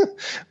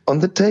on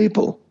the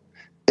table,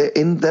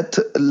 in that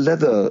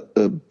leather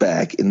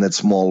bag, in that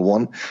small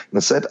one. And I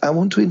said, I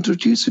want to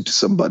introduce you to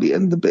somebody.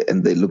 And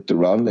they looked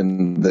around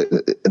and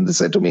they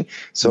said to me,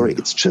 "Sorry,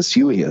 it's just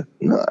you here."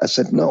 No, I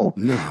said, no.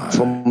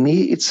 For me,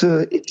 it's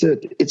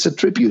a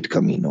tribute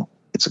Camino.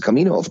 It's a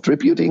Camino of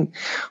tributing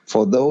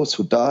for those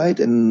who died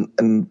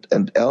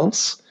and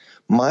else.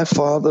 My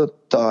father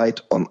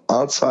died on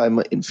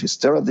Alzheimer in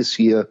Fisterra this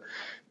year,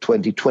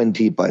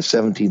 2020, by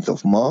 17th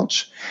of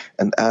March.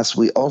 And as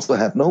we also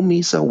had no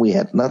misa, we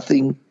had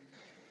nothing.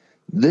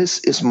 This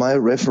is my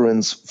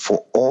reference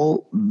for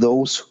all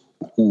those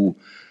who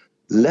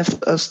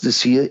left us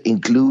this year,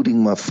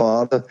 including my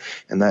father.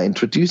 And I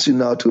introduce you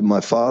now to my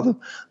father,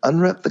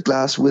 unwrapped the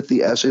glass with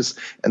the ashes,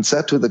 and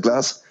said to the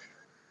glass,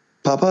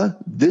 "Papa,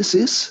 this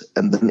is,"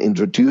 and then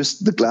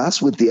introduced the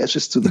glass with the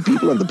ashes to the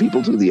people and the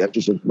people to the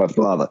ashes of my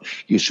father.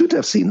 You should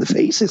have seen the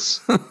faces,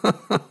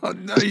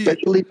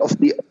 especially of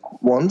the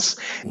old ones.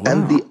 Wow.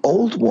 And the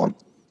old one.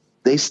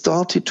 They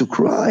started to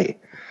cry.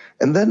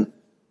 And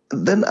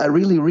then I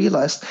really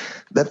realized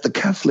that the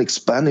Catholic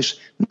Spanish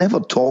never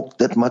talked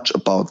that much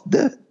about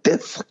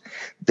death.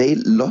 They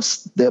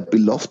lost their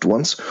beloved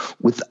ones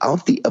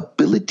without the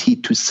ability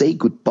to say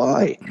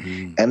goodbye.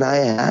 And I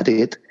had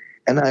it,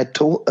 and I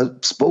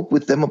spoke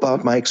with them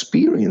about my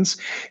experience.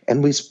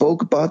 And we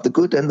spoke about the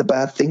good and the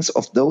bad things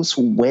of those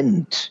who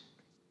went.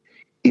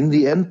 In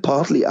the end,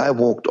 partly I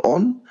walked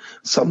on.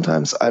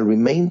 Sometimes I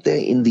remained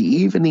there in the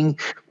evening.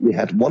 We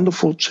had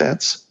wonderful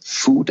chats,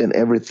 food and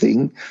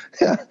everything.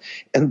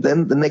 And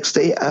then the next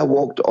day I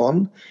walked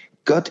on,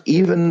 got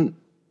even,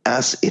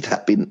 as it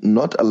had been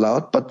not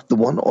allowed, but the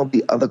one or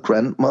the other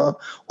grandma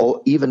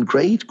or even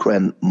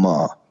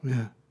great-grandma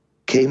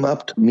came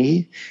up to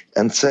me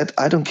and said,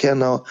 "I don't care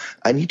now.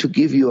 I need to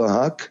give you a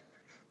hug.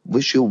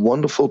 Wish you a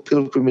wonderful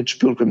pilgrimage,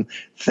 pilgrim.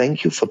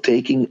 Thank you for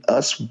taking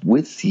us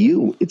with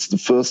you." It's the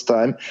first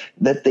time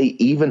that they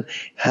even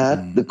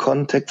had the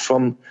contact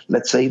from,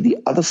 let's say, the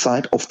other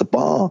side of the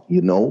bar,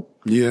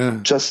 Yeah.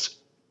 Just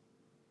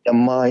a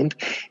mind.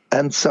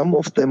 And some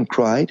of them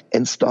cried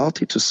and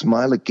started to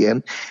smile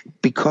again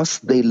because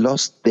they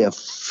lost their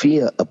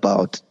fear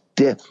about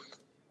death,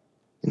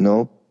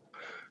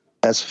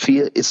 as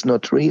fear is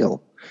not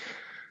real.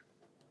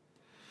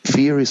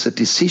 Fear is a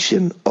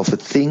decision of a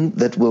thing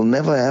that will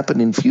never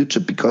happen in future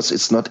because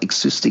it's not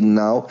existing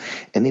now,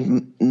 and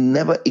it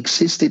never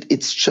existed.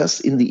 It's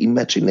just in the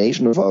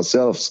imagination of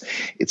ourselves.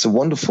 It's a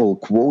wonderful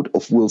quote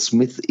of Will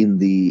Smith in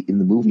the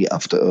movie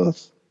After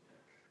Earth.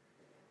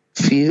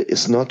 Fear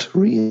is not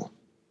real.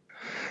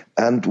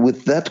 And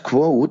with that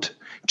quote,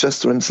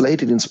 just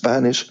translated in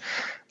Spanish,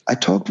 I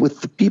talked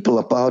with the people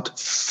about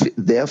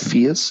their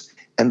fears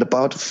and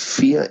about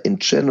fear in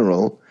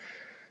general.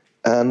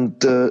 And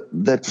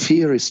that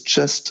fear is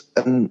just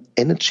an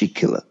energy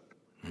killer,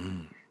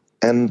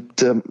 and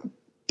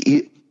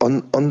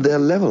on their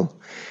level.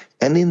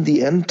 And in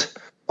the end,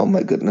 oh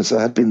my goodness,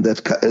 I had been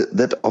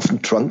that often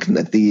drunken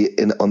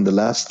on the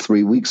last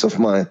 3 weeks of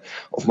my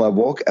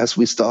walk, as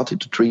we started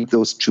to drink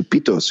those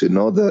chupitos,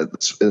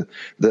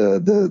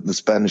 the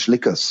Spanish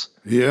liquors.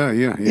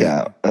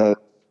 Yeah. It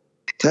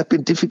had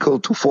been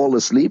difficult to fall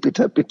asleep. It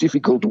had been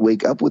difficult to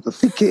wake up with a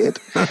thick head,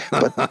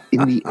 but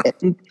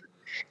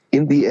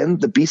in the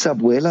end, the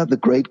bisabuela, the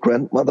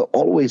great-grandmother,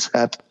 always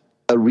had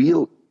a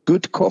real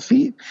good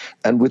coffee,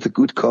 and with a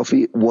good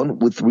coffee, one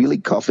with really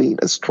coffee,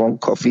 a strong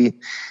coffee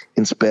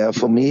in spare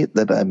for me,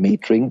 that I may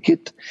drink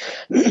it.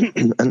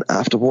 And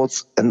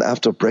afterwards, and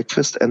after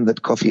breakfast and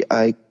that coffee,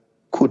 I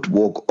could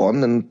walk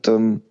on.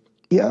 And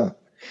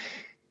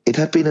it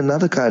had been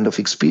another kind of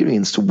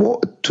experience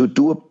to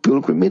do a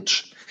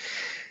pilgrimage,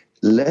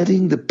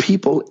 letting the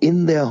people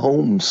in their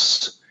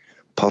homes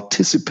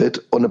participate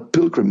on a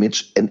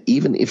pilgrimage, and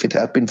even if it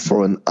had been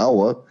for an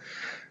hour.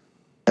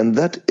 And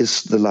that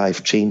is the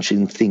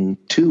life-changing thing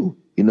too.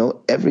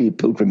 Every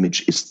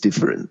pilgrimage is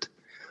different.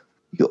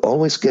 You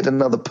always get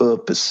another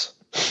purpose.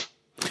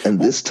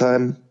 And this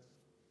time,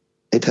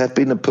 it had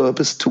been a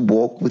purpose to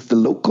walk with the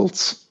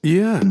locals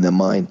in their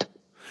mind.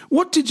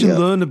 What did you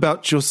learn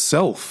about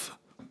yourself?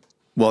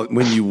 Well,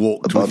 when you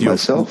walked with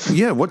myself?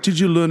 Yeah, what did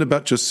you learn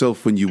about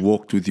yourself when you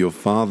walked with your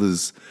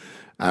father's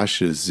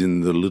ashes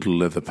in the little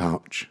leather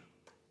pouch?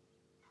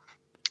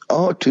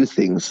 Oh, two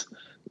things.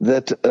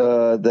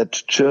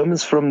 That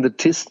Germans from the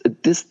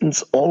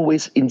distance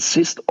always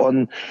insist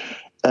on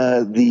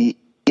the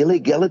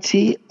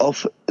illegality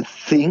of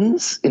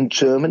things in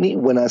Germany.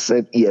 When I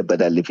said, yeah,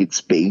 but I live in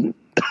Spain,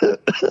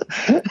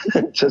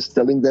 just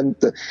telling them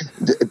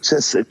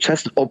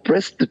just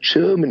oppress the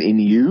German in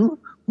you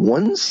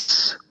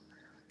once.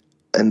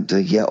 And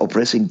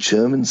oppressing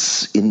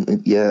Germans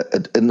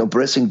an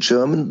oppressing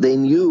German they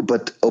knew,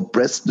 but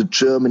oppress the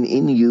German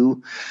in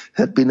you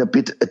had been a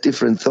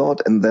different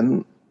thought. And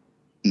then,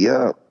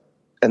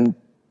 and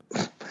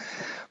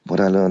what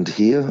I learned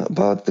here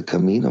about the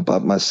Camino,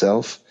 about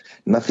myself,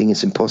 nothing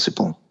is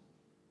impossible.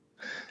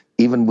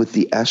 Even with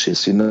the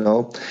ashes, if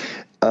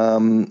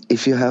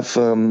you have,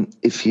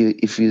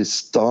 if you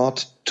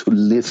start to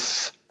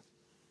live,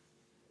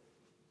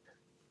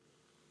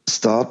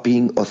 start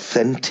being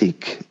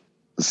authentic.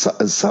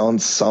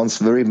 Sounds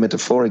very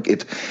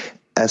metaphoric.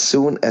 As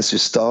soon as you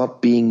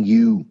start being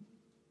you,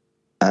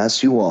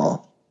 as you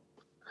are,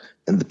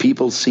 and the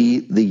people see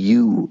the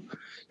you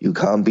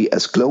can't be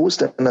as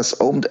closed and as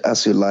owned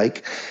as you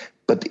like,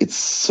 but it's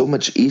so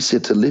much easier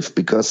to live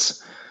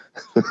because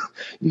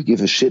you give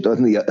a shit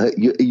on the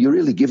you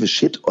really give a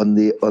shit on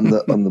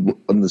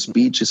the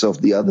speeches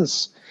of the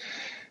others.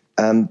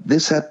 And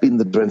this had been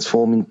the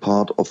transforming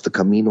part of the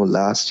Camino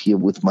last year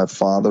with my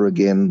father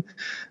again.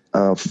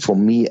 For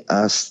me,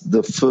 as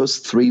the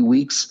first 3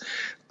 weeks,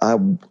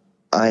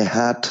 I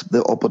had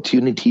the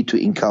opportunity to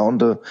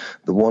encounter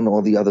the one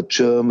or the other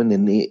German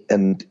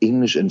and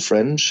English and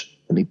French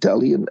and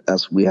Italian,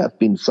 as we had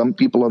been some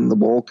people on the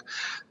walk.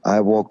 I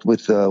walked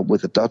with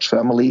a Dutch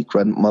family,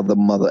 grandmother,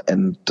 mother,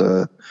 and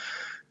the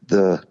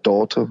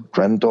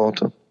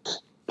granddaughter,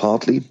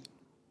 partly.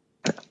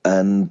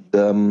 And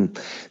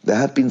there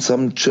had been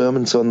some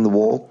Germans on the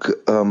walk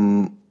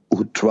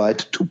who tried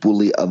to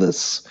bully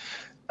others.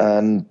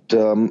 And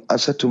I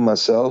said to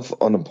myself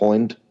on a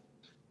point,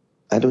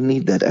 I don't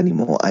need that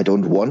anymore. I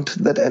don't want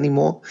that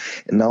anymore.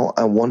 And now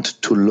I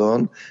want to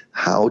learn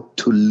how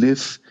to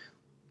live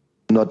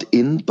not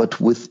in, but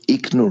with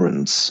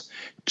ignorance,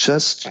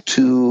 just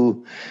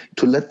to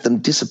let them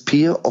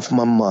disappear off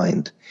my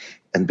mind.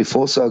 And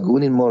before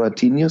Sahagún in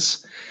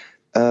Mauritanias,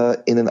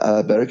 in an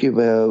albergue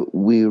where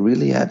we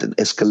really had an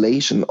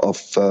escalation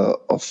of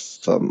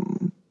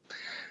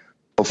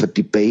a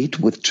debate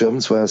with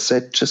Germans, where I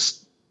said, just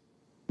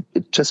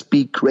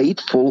be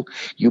grateful.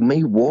 You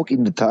may walk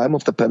in the time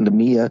of the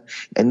pandemic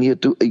and you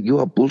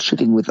are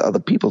bullshitting with other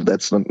people.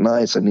 That's not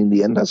nice. And in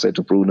the end, I said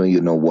to Bruno,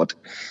 you know what?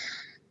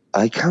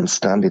 I can't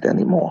stand it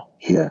anymore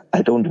here.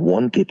 I don't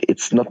want it.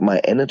 It's not my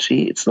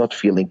energy. It's not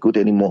feeling good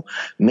anymore.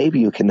 Maybe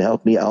you can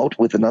help me out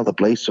with another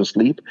place to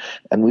sleep.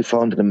 And we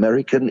found an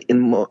American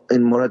in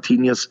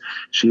Mauritanias.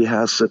 She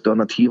has a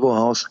Donativo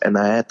house, and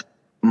I had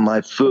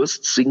my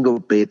first single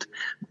bed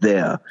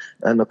there,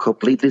 and a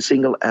completely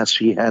single, as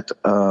she had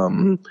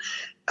 2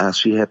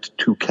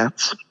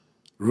 cats.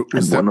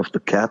 One of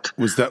the cat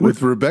was that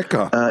with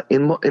Rebecca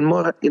in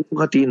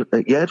Mauritania.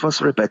 Yeah, it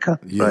was Rebecca,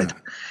 right?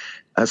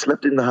 I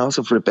slept in the house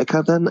of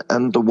Rebecca then,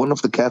 and one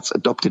of the cats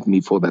adopted me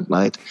for that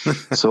night.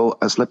 So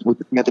I slept with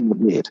the cat in the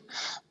bed.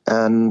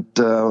 And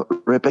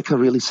Rebecca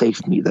really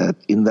saved me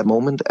in that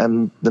moment.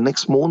 And the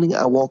next morning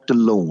I walked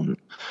alone.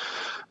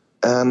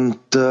 And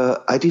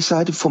I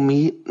decided for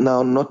me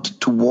now not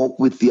to walk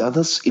with the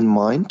others in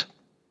mind.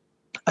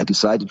 I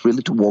decided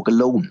really to walk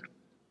alone,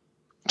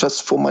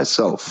 just for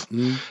myself,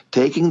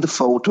 taking the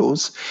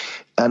photos.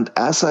 And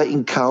as I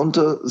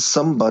encounter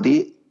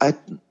somebody,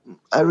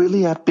 I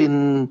really had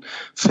been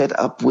fed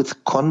up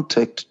with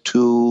contact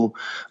to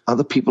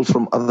other people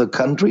from other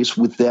countries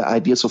with their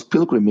ideas of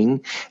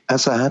pilgriming,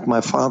 as I had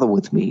my father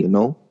with me,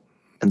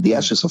 and the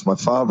ashes of my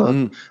father,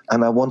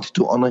 and I wanted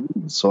to honor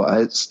him. So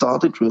I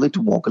started really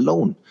to walk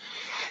alone.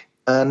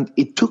 And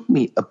it took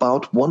me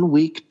about 1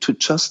 week to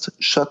just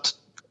shut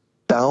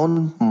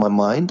down my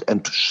mind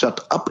and to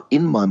shut up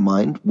in my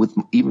mind,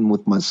 even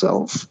with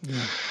myself. Yeah.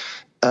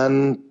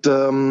 And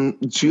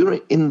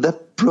in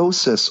that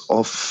process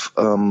of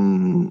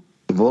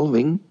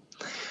evolving,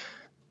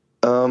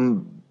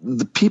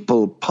 the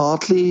people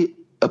partly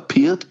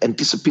appeared and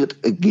disappeared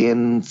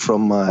again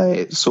from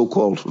my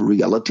so-called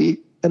reality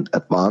and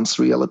advanced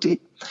reality.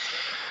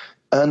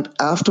 And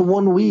after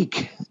 1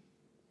 week,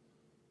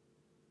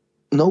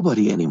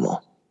 nobody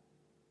anymore.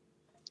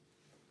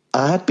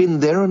 I had been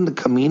there on the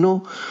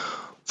Camino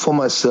For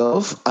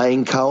myself, I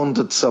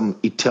encountered some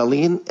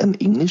Italian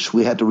and English.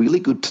 We had a really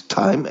good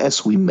time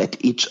as we met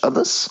each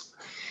others.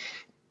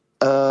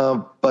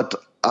 But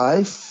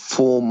I,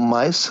 for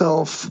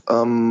myself,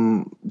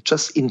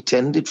 just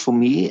intended for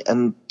me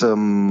and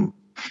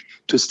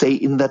to stay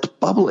in that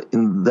bubble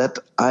in that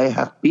I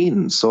have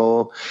been.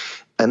 So,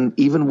 and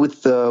even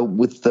with the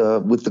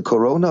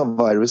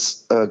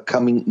coronavirus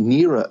coming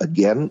nearer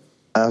again,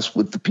 as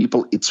with the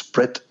people, it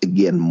spread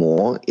again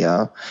more.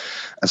 Yeah,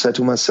 I said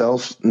to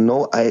myself,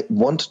 no, I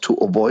want to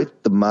avoid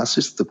the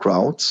masses, the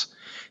crowds,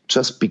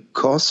 just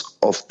because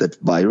of that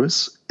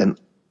virus, and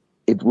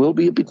it will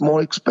be a bit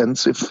more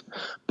expensive,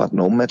 but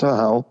no matter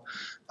how,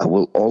 I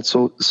will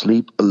also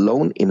sleep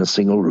alone in a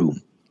single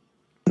room.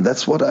 And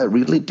that's what I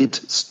really did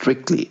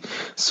strictly.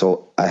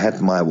 So I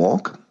had my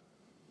walk,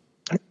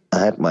 I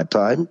had my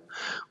time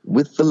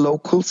with the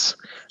locals.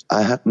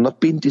 I had not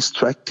been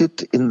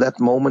distracted in that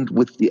moment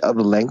with the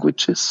other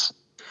languages,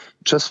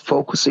 just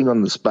focusing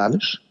on the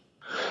Spanish.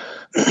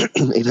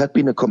 It had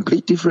been a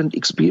complete different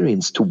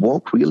experience to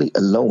walk really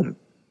alone,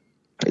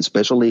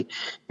 especially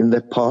in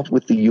that part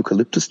with the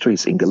eucalyptus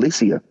trees in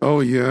Galicia. Oh,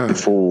 yeah.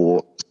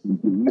 Before.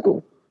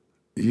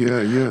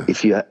 Yeah.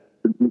 If you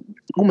the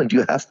moment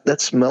you have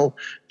that smell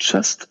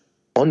just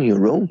on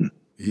your own.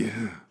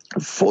 Yeah.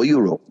 For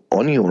your own,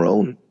 on your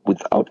own,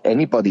 without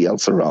anybody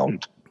else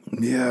around.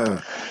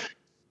 Yeah.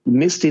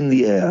 Mist in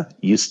the air.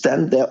 You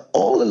stand there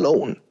all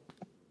alone.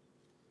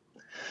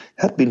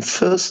 Had been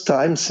first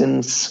time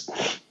since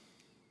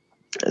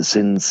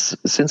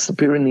the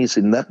Pyrenees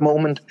in that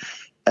moment,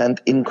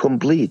 and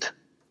incomplete.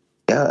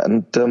 Yeah,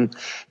 and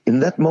in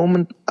that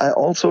moment, I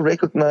also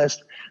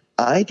recognized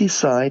I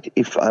decide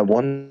if I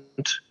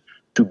want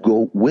to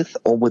go with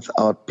or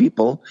without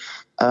people.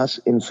 As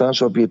in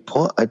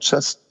Saint-Jean-Pied-Port, I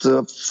just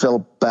fell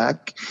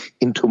back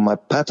into my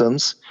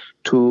patterns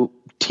to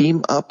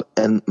team up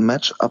and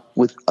match up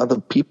with other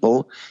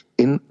people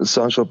in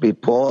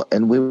Saint-Jean-Pied-Port,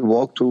 and we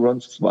walked to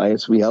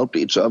Roncesvalles. We helped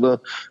each other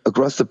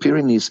across the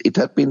Pyrenees. It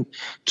had been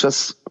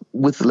just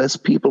with less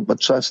people, but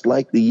just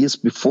like the years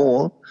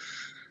before.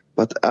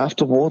 But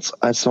afterwards,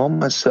 I saw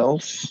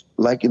myself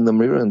like in the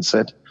mirror and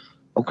said,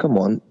 oh, come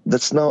on,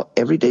 that's now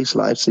everyday's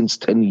life since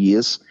 10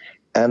 years.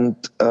 And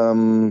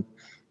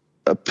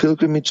a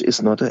pilgrimage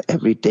is not an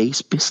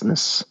everyday's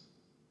business.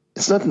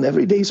 It's not an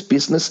everyday's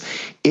business.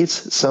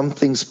 It's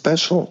something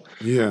special.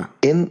 Yeah.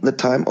 In the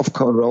time of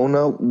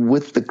Corona,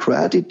 with the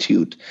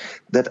gratitude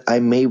that I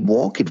may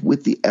walk it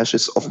with the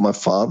ashes of my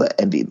father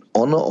and in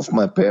honor of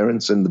my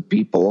parents and the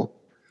people.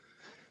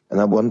 And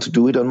I want to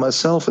do it on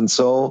myself. And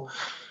so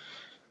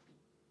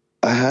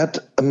I had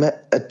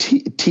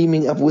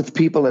teaming up with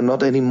people, and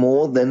not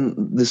anymore. Then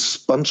this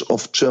bunch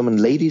of German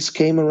ladies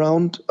came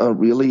around,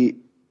 really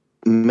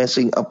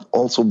messing up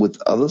also with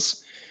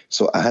others.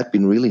 So I had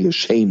been really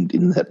ashamed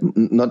in that.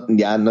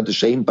 Not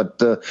ashamed,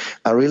 but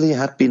I really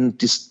had been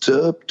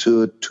disturbed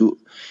to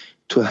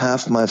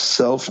have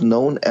myself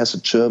known as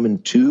a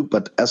German too.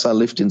 But as I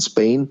lived in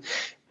Spain,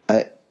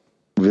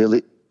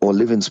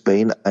 live in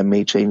Spain, I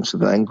may change the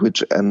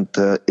language, and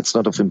it's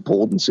not of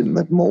importance in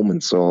that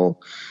moment. So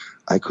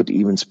I could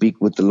even speak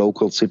with the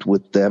locals, sit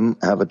with them,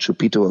 have a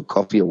chupito, a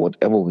coffee, or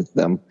whatever with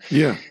them.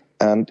 Yeah.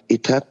 And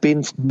it had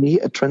been for me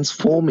a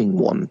transforming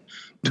one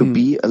to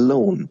be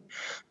alone.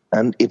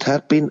 And it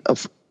had been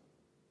to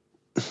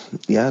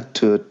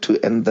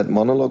end that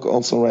monologue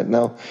also right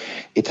now,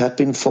 it had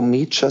been for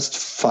me just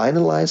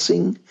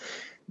finalizing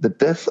the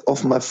death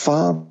of my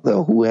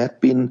father, who had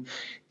been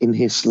in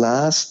his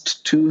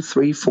last 2,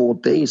 3, 4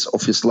 days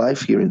of his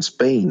life here in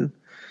Spain,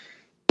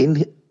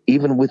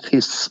 even with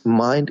his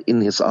mind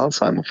in his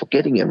Alzheimer,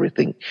 forgetting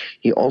everything.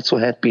 He also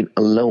had been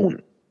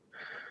alone.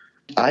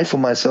 I, for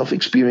myself,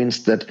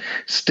 experienced that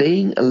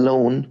staying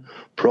alone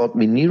brought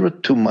me nearer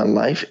to my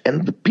life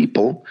and the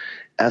people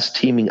as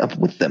teaming up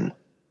with them.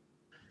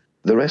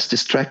 The rest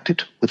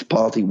distracted with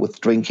party, with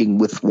drinking,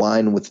 with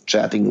wine, with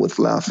chatting, with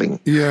laughing.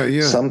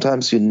 Yeah.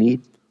 Sometimes you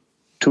need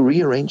to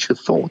rearrange your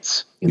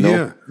thoughts.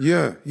 Yeah.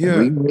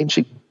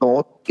 Rearranging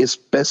thought is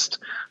best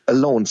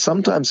alone.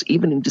 Sometimes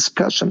even in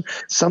discussion.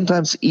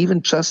 Sometimes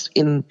even just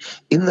in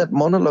that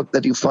monologue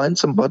that you find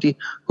somebody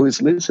who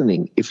is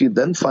listening. If you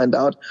then find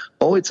out,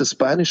 oh, it's a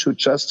Spanish who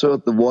just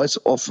heard the voice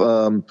of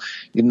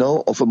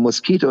of a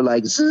mosquito,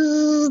 like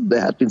zzz,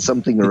 there had been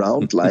something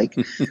around, like.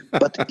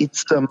 But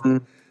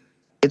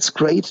it's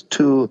great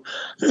to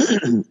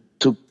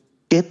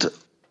get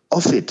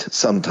off it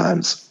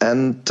sometimes.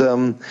 And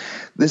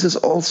this is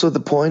also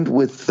the point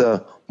with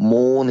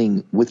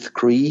mourning, with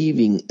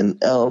grieving and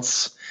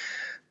else.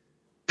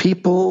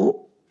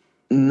 People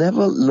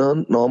never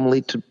learn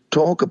normally to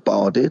talk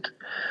about it,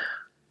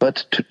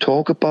 but to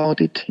talk about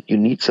it, you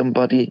need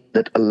somebody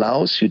that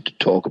allows you to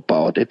talk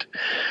about it.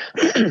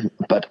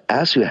 But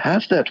as you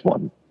have that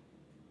one,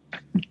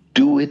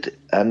 do it,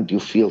 and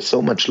you feel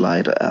so much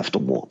lighter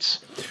afterwards.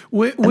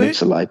 And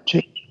it's a life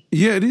change.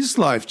 Yeah, it is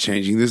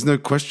life-changing. There's no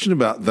question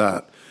about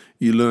that.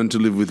 You learn to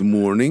live with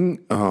mourning.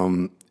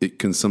 It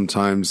can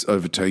sometimes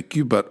overtake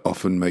you, but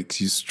often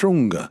makes you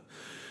stronger.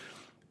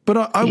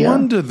 But I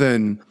wonder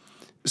then,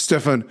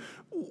 Stefan,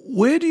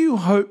 Where do you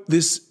hope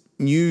this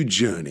new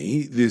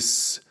journey,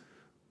 this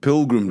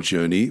pilgrim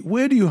journey,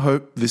 where do you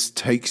hope this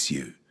takes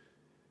you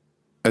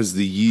as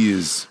the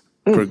years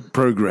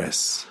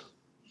progress?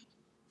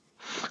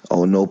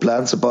 Oh, no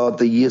plans about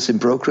the years in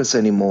progress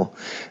anymore.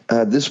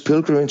 This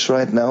pilgrimage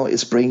right now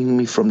is bringing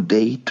me from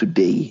day to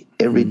day,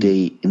 every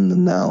day in the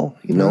now.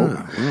 You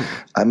know,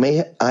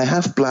 I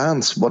have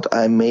plans what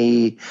I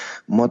may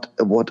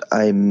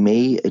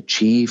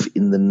achieve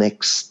in the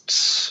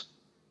next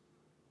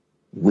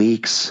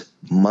weeks,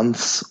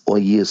 months, or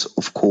years.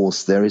 Of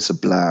course, there is a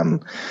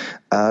plan.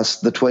 As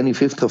the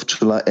 25th of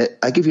July,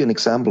 I give you an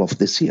example of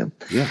this year.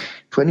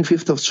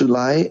 25th of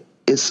July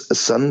is a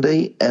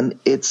Sunday, and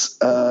it's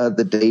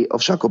the day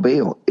of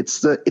Jacobeo.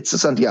 It's the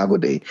Santiago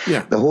Day.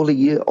 The Holy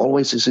Year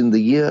always is in the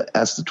year,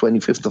 as the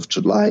 25th of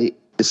July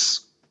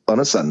is on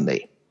a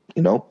Sunday.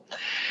 You know,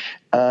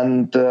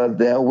 and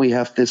there we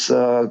have this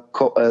the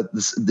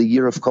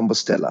year of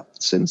Compostela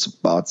since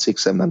about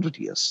 600-700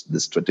 years.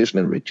 This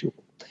traditional ritual,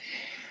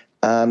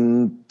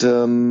 and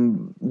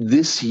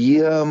this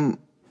year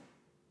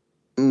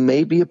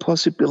may be a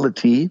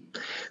possibility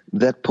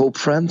that Pope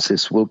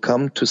Francis will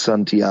come to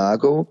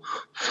Santiago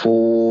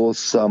for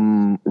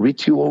some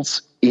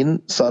rituals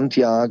in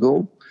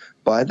Santiago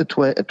by the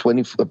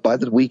by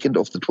the weekend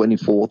of the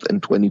 24th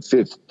and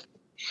 25th.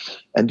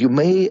 And you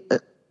may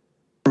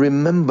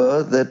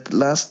remember that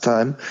last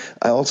time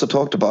I also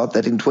talked about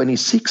that in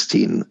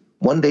 2016,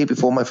 one day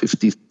before my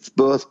 50th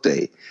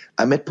birthday,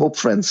 I met Pope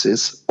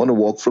Francis on a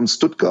walk from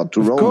Stuttgart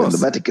to Rome in the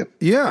Vatican.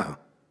 Yeah.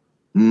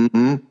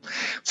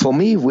 For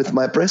me, with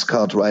my press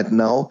card right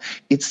now,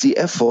 it's the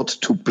effort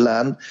to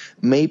plan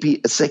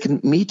maybe a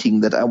second meeting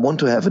that I want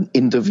to have an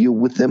interview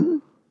with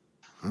him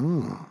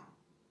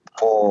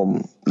for,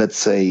 let's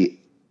say,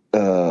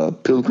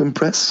 Pilgrim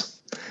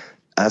Press.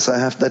 As I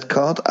have that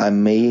card, I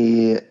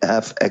may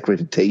have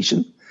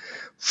accreditation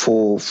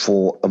for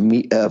a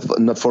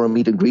not for a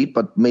meet and greet,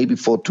 but maybe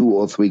for 2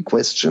 or 3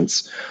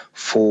 questions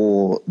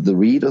for the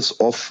readers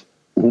of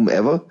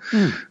whomever.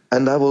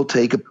 And I will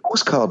take a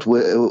postcard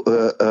with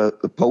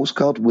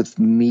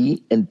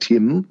me and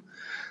Tim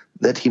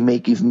that he may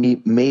give me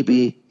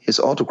maybe his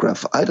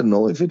autograph. I don't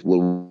know if it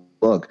will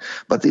work,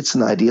 but it's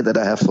an idea that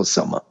I have for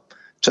summer,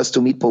 just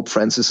to meet Pope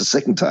Francis a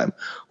second time,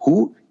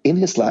 who in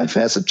his life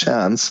has a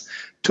chance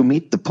to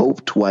meet the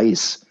Pope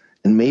twice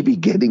and maybe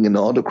getting an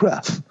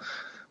autograph.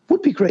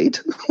 Would be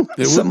great.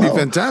 It would be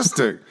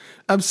fantastic.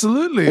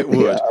 Absolutely it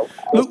would.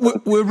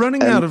 Look, we're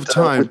running out of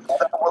time.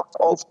 We'll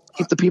also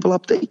keep the people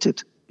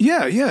updated.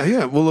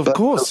 Yeah. Well, of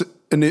course.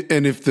 And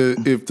if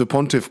the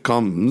pontiff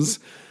comes,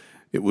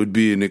 it would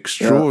be an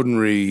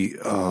extraordinary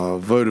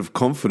vote of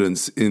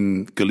confidence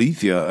in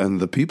Galicia and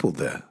the people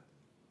there.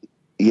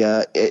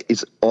 Yeah,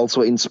 it's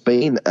also in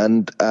Spain.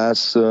 And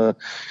as the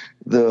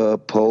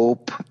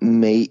Pope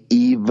may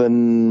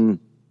even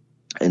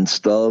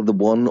install the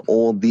one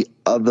or the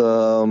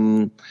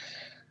other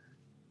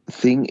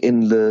thing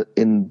in the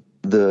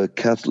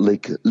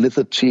Catholic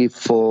liturgy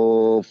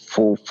for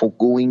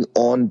going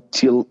on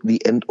till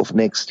the end of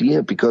next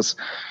year, because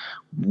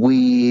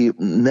we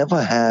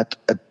never had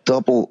a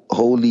double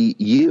holy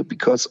year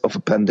because of a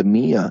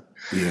pandemia.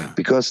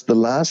 Because the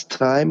last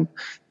time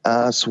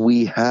as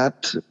we had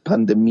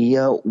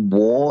pandemia,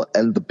 war,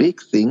 and the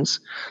big things,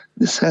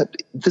 it's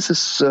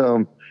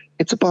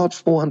about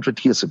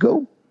 400 years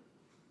ago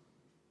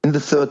in the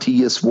 30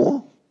 Years'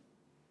 War.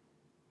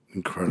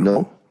 Incredible.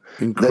 No.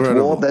 Incredible.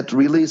 That war that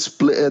really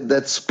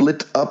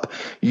split up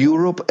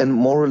Europe and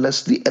more or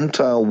less the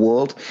entire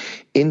world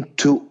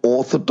into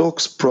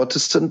Orthodox,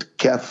 Protestant,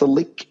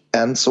 Catholic,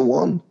 and so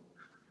on.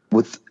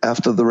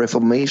 After the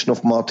Reformation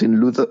of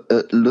Martin Luther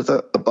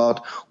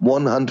about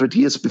 100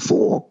 years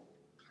before.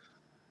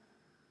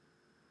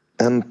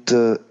 And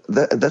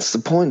that's the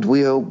point.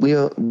 We are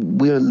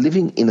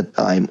living in a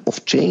time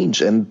of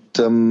change, and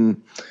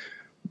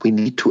we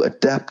need to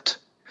adapt.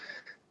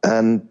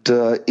 And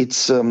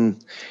it's a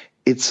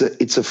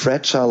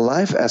fragile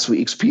life as we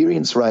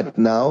experience right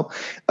now.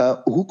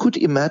 Who could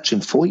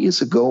imagine 4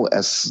 years ago,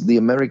 as the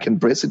American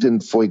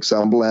president, for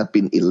example, had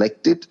been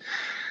elected,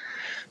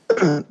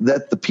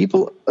 that the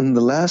people in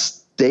the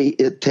last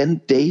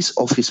 10 days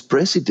of his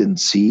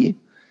presidency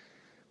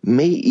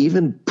may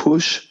even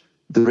push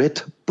the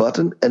red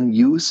button and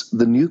use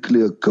the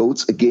nuclear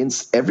codes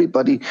against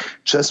everybody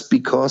just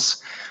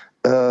because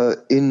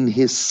in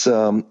his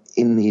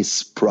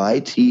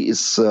pride he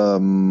is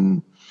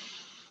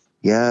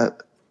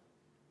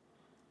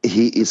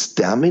he is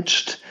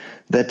damaged,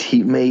 that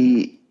he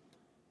may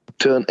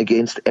turn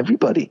against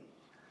everybody,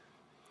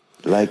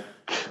 like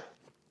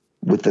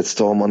with that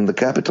storm on the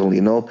Capitol.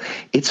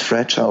 It's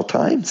fragile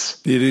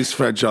times. It is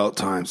fragile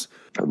times.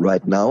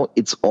 Right now,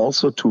 it's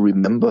also to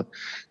remember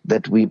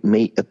that we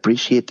may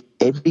appreciate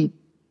every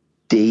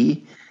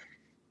day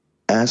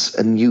as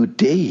a new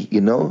day,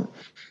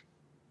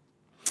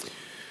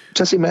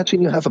 Just imagine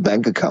you have a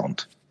bank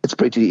account. It's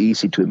pretty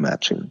easy to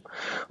imagine.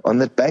 On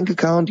that bank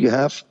account, you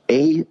have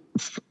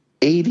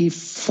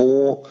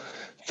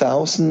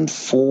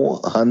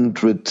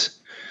 84,400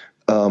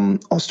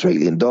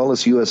 Australian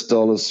dollars, US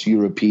dollars,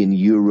 European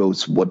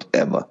euros,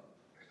 whatever.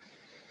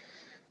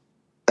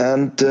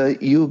 And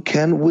you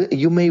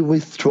may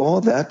withdraw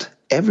that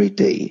every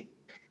day.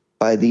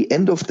 By the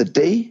end of the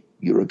day,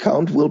 your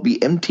account will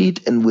be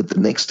emptied, and with the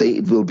next day,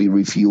 it will be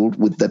refueled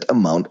with that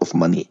amount of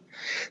money.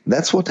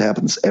 That's what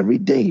happens every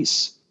day.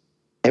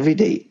 Every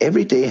day.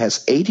 Every day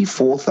has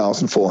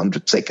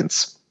 84,400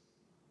 seconds.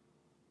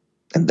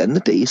 And then the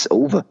day is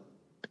over.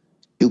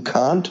 You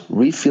can't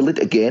refill it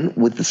again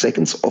with the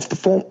seconds of the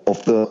form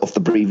of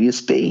the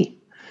previous day.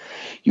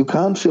 You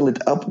can't fill it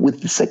up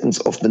with the seconds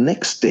of the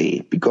next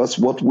day, because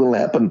what will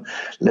happen,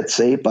 let's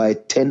say by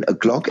 10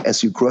 o'clock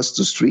as you cross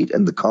the street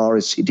and the car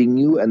is hitting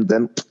you and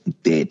then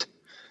dead.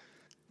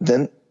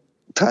 Then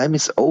time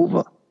is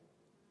over.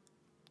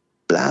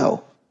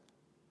 Blah.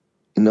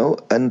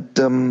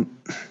 And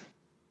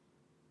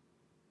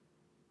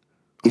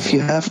if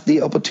you have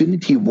the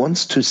opportunity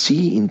once to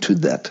see into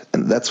that,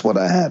 and that's what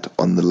I had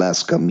on the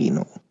last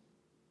Camino,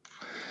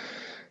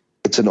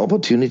 it's an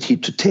opportunity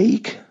to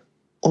take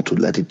or to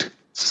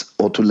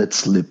let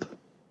slip.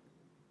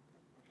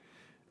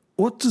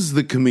 What does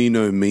the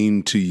Camino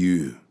mean to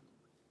you?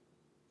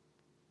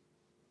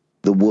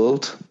 The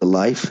world, the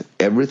life,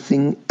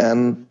 everything,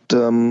 and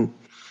to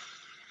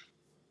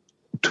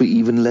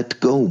even let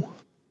go.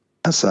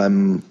 As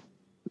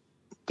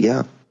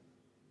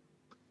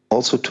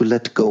also to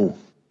let go.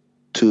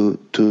 To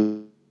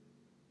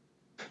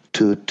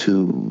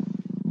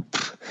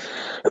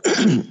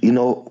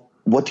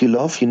what you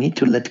love, you need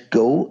to let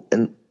go,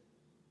 and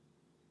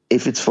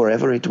if it's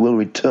forever, it will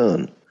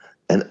return,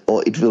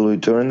 or it will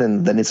return,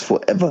 and then it's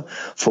forever.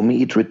 For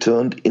me, it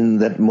returned in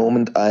that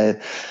moment. I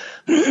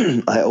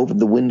open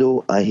the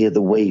window, I hear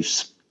the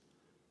waves.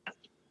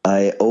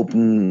 I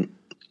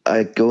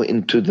go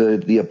into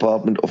the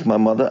apartment of my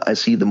mother. I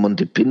see the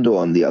Monte Pindo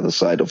on the other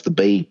side of the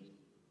bay.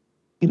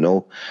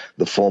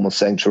 The former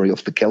sanctuary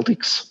of the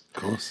Celtics.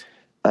 Of course.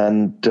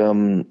 And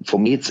for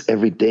me, it's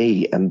every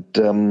day.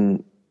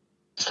 And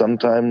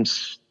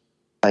sometimes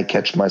I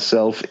catch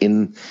myself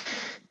in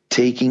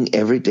taking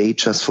every day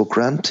just for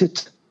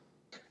granted.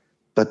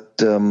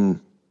 But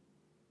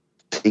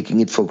taking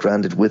it for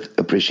granted with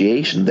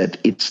appreciation that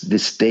it's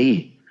this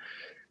day.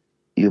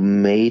 You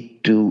may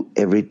do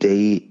every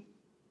day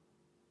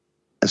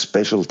a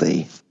special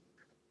day.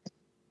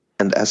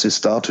 And as you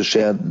start to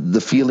share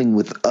the feeling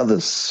with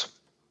others,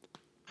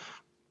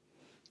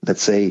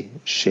 let's say,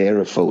 share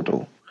a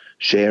photo,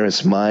 share a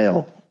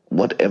smile,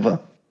 whatever,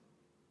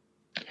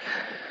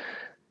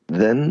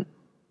 then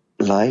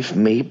life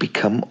may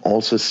become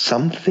also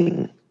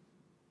something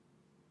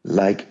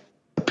like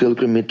a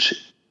pilgrimage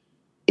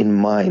in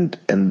mind.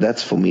 And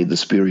that's for me the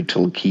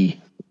spiritual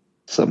key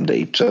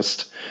someday,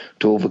 just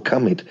to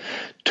overcome it,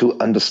 to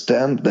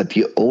understand that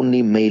you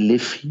only may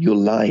live your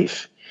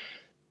life.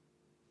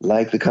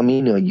 Like the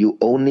Camino, you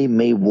only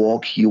may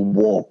walk your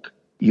walk.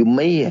 You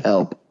may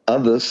help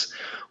others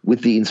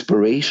with the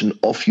inspiration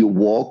of your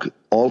walk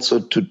also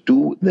to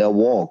do their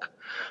walk.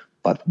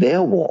 But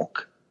their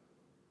walk,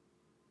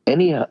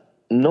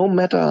 no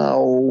matter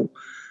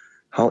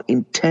how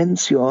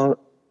intense you are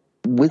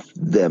with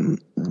them,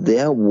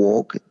 their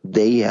walk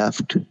they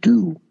have to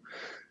do.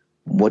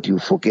 What you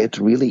forget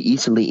really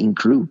easily in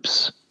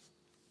groups.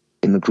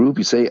 In a group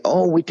you say,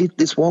 oh, we did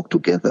this walk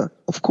together.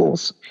 Of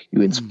course,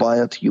 you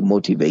inspired, you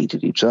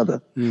motivated each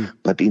other.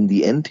 But in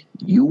the end,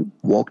 you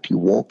walked your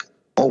walk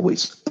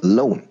always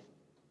alone.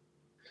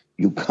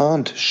 You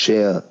can't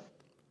share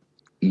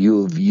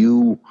your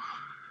view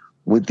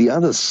with the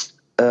others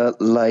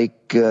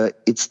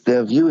it's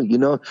their view.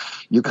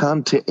 You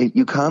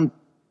can't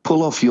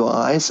pull off your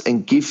eyes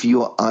and give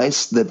your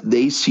eyes that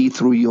they see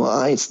through your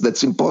eyes.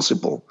 That's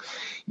impossible.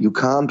 You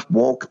can't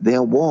walk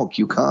their walk.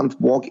 You can't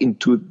walk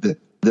into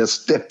their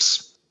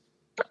steps,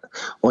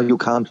 or you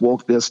can't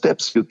walk their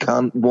steps. You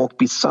can't walk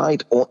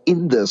beside or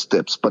in their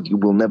steps, but you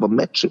will never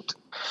match it.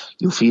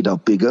 Your feet are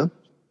bigger,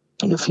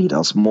 your feet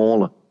are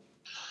smaller.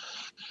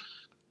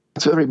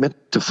 It's very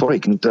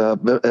metaphoric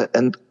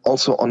and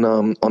also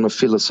on a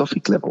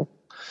philosophic level.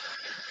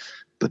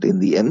 But in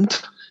the end,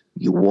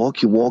 you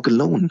walk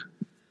alone.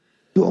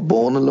 You are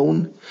born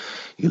alone,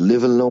 you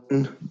live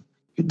alone,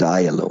 you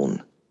die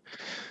alone.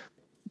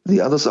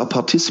 The others are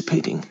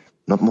participating,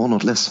 not more,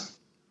 not less,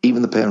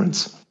 even the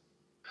parents.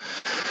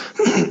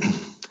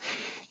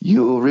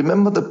 You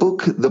remember the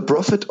book, The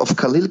Prophet of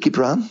Khalil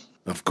Gibran?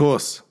 Of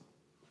course.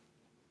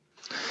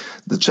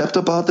 The chapter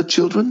about the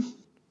children?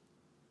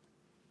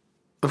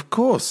 Of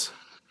course.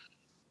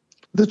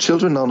 The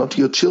children are not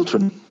your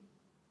children.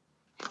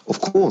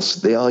 Of course,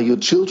 they are your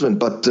children,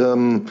 but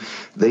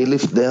they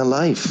live their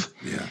life.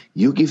 Yeah.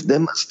 You give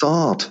them a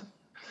start,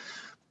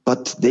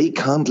 but they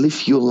can't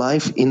live your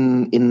life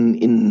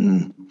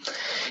in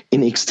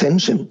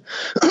extension,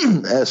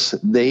 as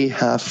they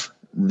have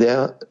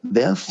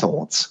their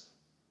thoughts,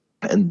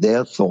 and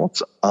their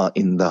thoughts are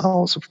in the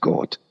house of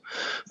God.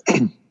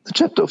 The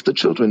chapter of the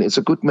children is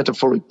a good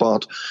metaphoric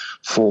part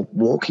for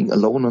walking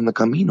alone on the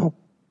Camino.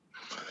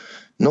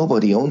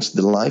 Nobody owns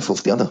the life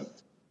of the other.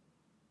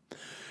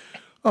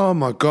 Oh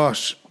my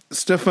gosh.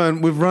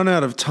 Stefan, we've run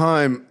out of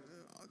time.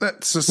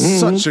 That's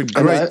such a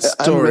great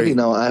story. I'm ready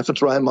now. I have a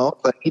dry mouth.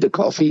 I need a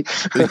coffee.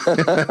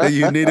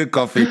 You need a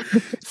coffee.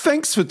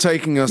 Thanks for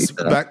taking us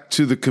back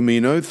to the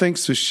Camino.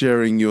 Thanks for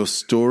sharing your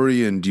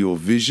story and your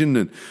vision.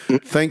 And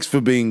thanks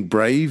for being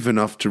brave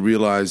enough to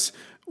realize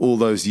all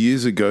those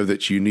years ago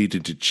that you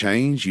needed to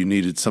change. You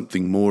needed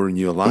something more in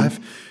your life.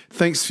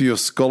 Thanks for your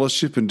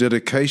scholarship and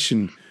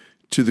dedication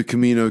to the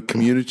Camino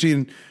community.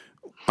 And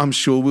I'm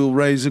sure we'll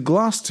raise a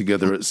glass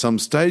together at some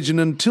stage. And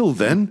until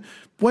then,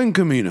 buen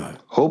camino.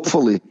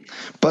 Hopefully.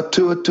 But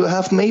to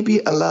have maybe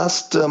a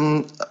last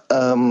thought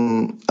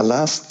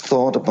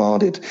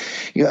about it.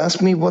 You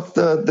asked me what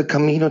the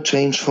Camino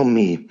changed for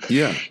me.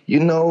 Yeah. You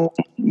know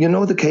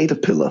the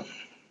caterpillar.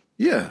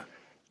 Yeah.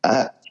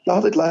 I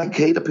started like a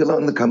caterpillar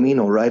in the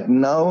Camino. Right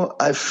now,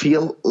 I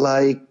feel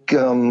like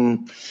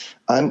I'm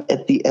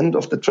at the end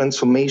of the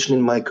transformation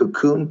in my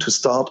cocoon to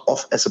start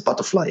off as a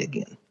butterfly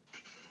again.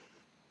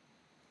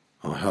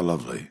 Oh, how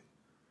lovely.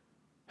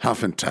 How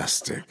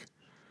fantastic.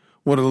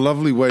 What a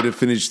lovely way to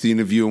finish the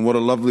interview, and what a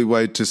lovely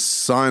way to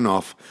sign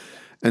off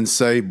and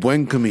say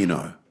buen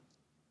camino.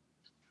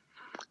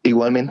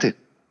 Igualmente,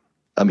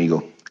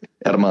 amigo,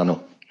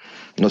 hermano.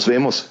 Nos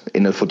vemos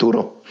en el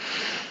futuro.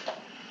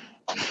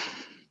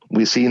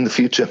 We see in the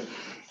future.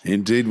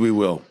 Indeed we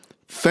will.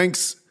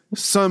 Thanks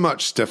so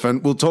much,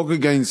 Stefan. We'll talk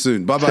again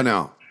soon. Bye-bye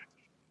now.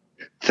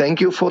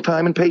 Thank you for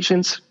time and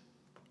patience.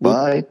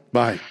 Bye.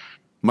 Bye.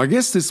 My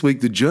guest this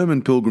week, the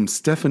German pilgrim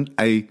Stefan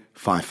A.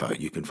 Pfeiffer.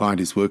 You can find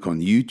his work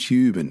on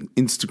YouTube and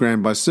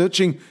Instagram by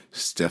searching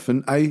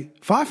Stefan A.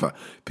 Pfeiffer,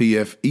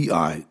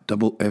 P-F-E-I-F-F-E-R,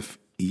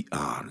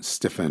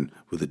 Stefan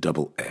with a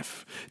double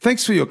F.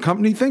 Thanks for your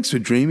company. Thanks for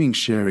dreaming,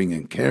 sharing,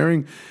 and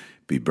caring.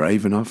 Be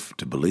brave enough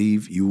to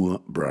believe you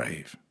are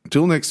brave.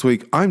 Until next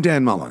week, I'm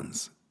Dan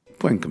Mullins.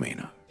 Buen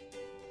camino.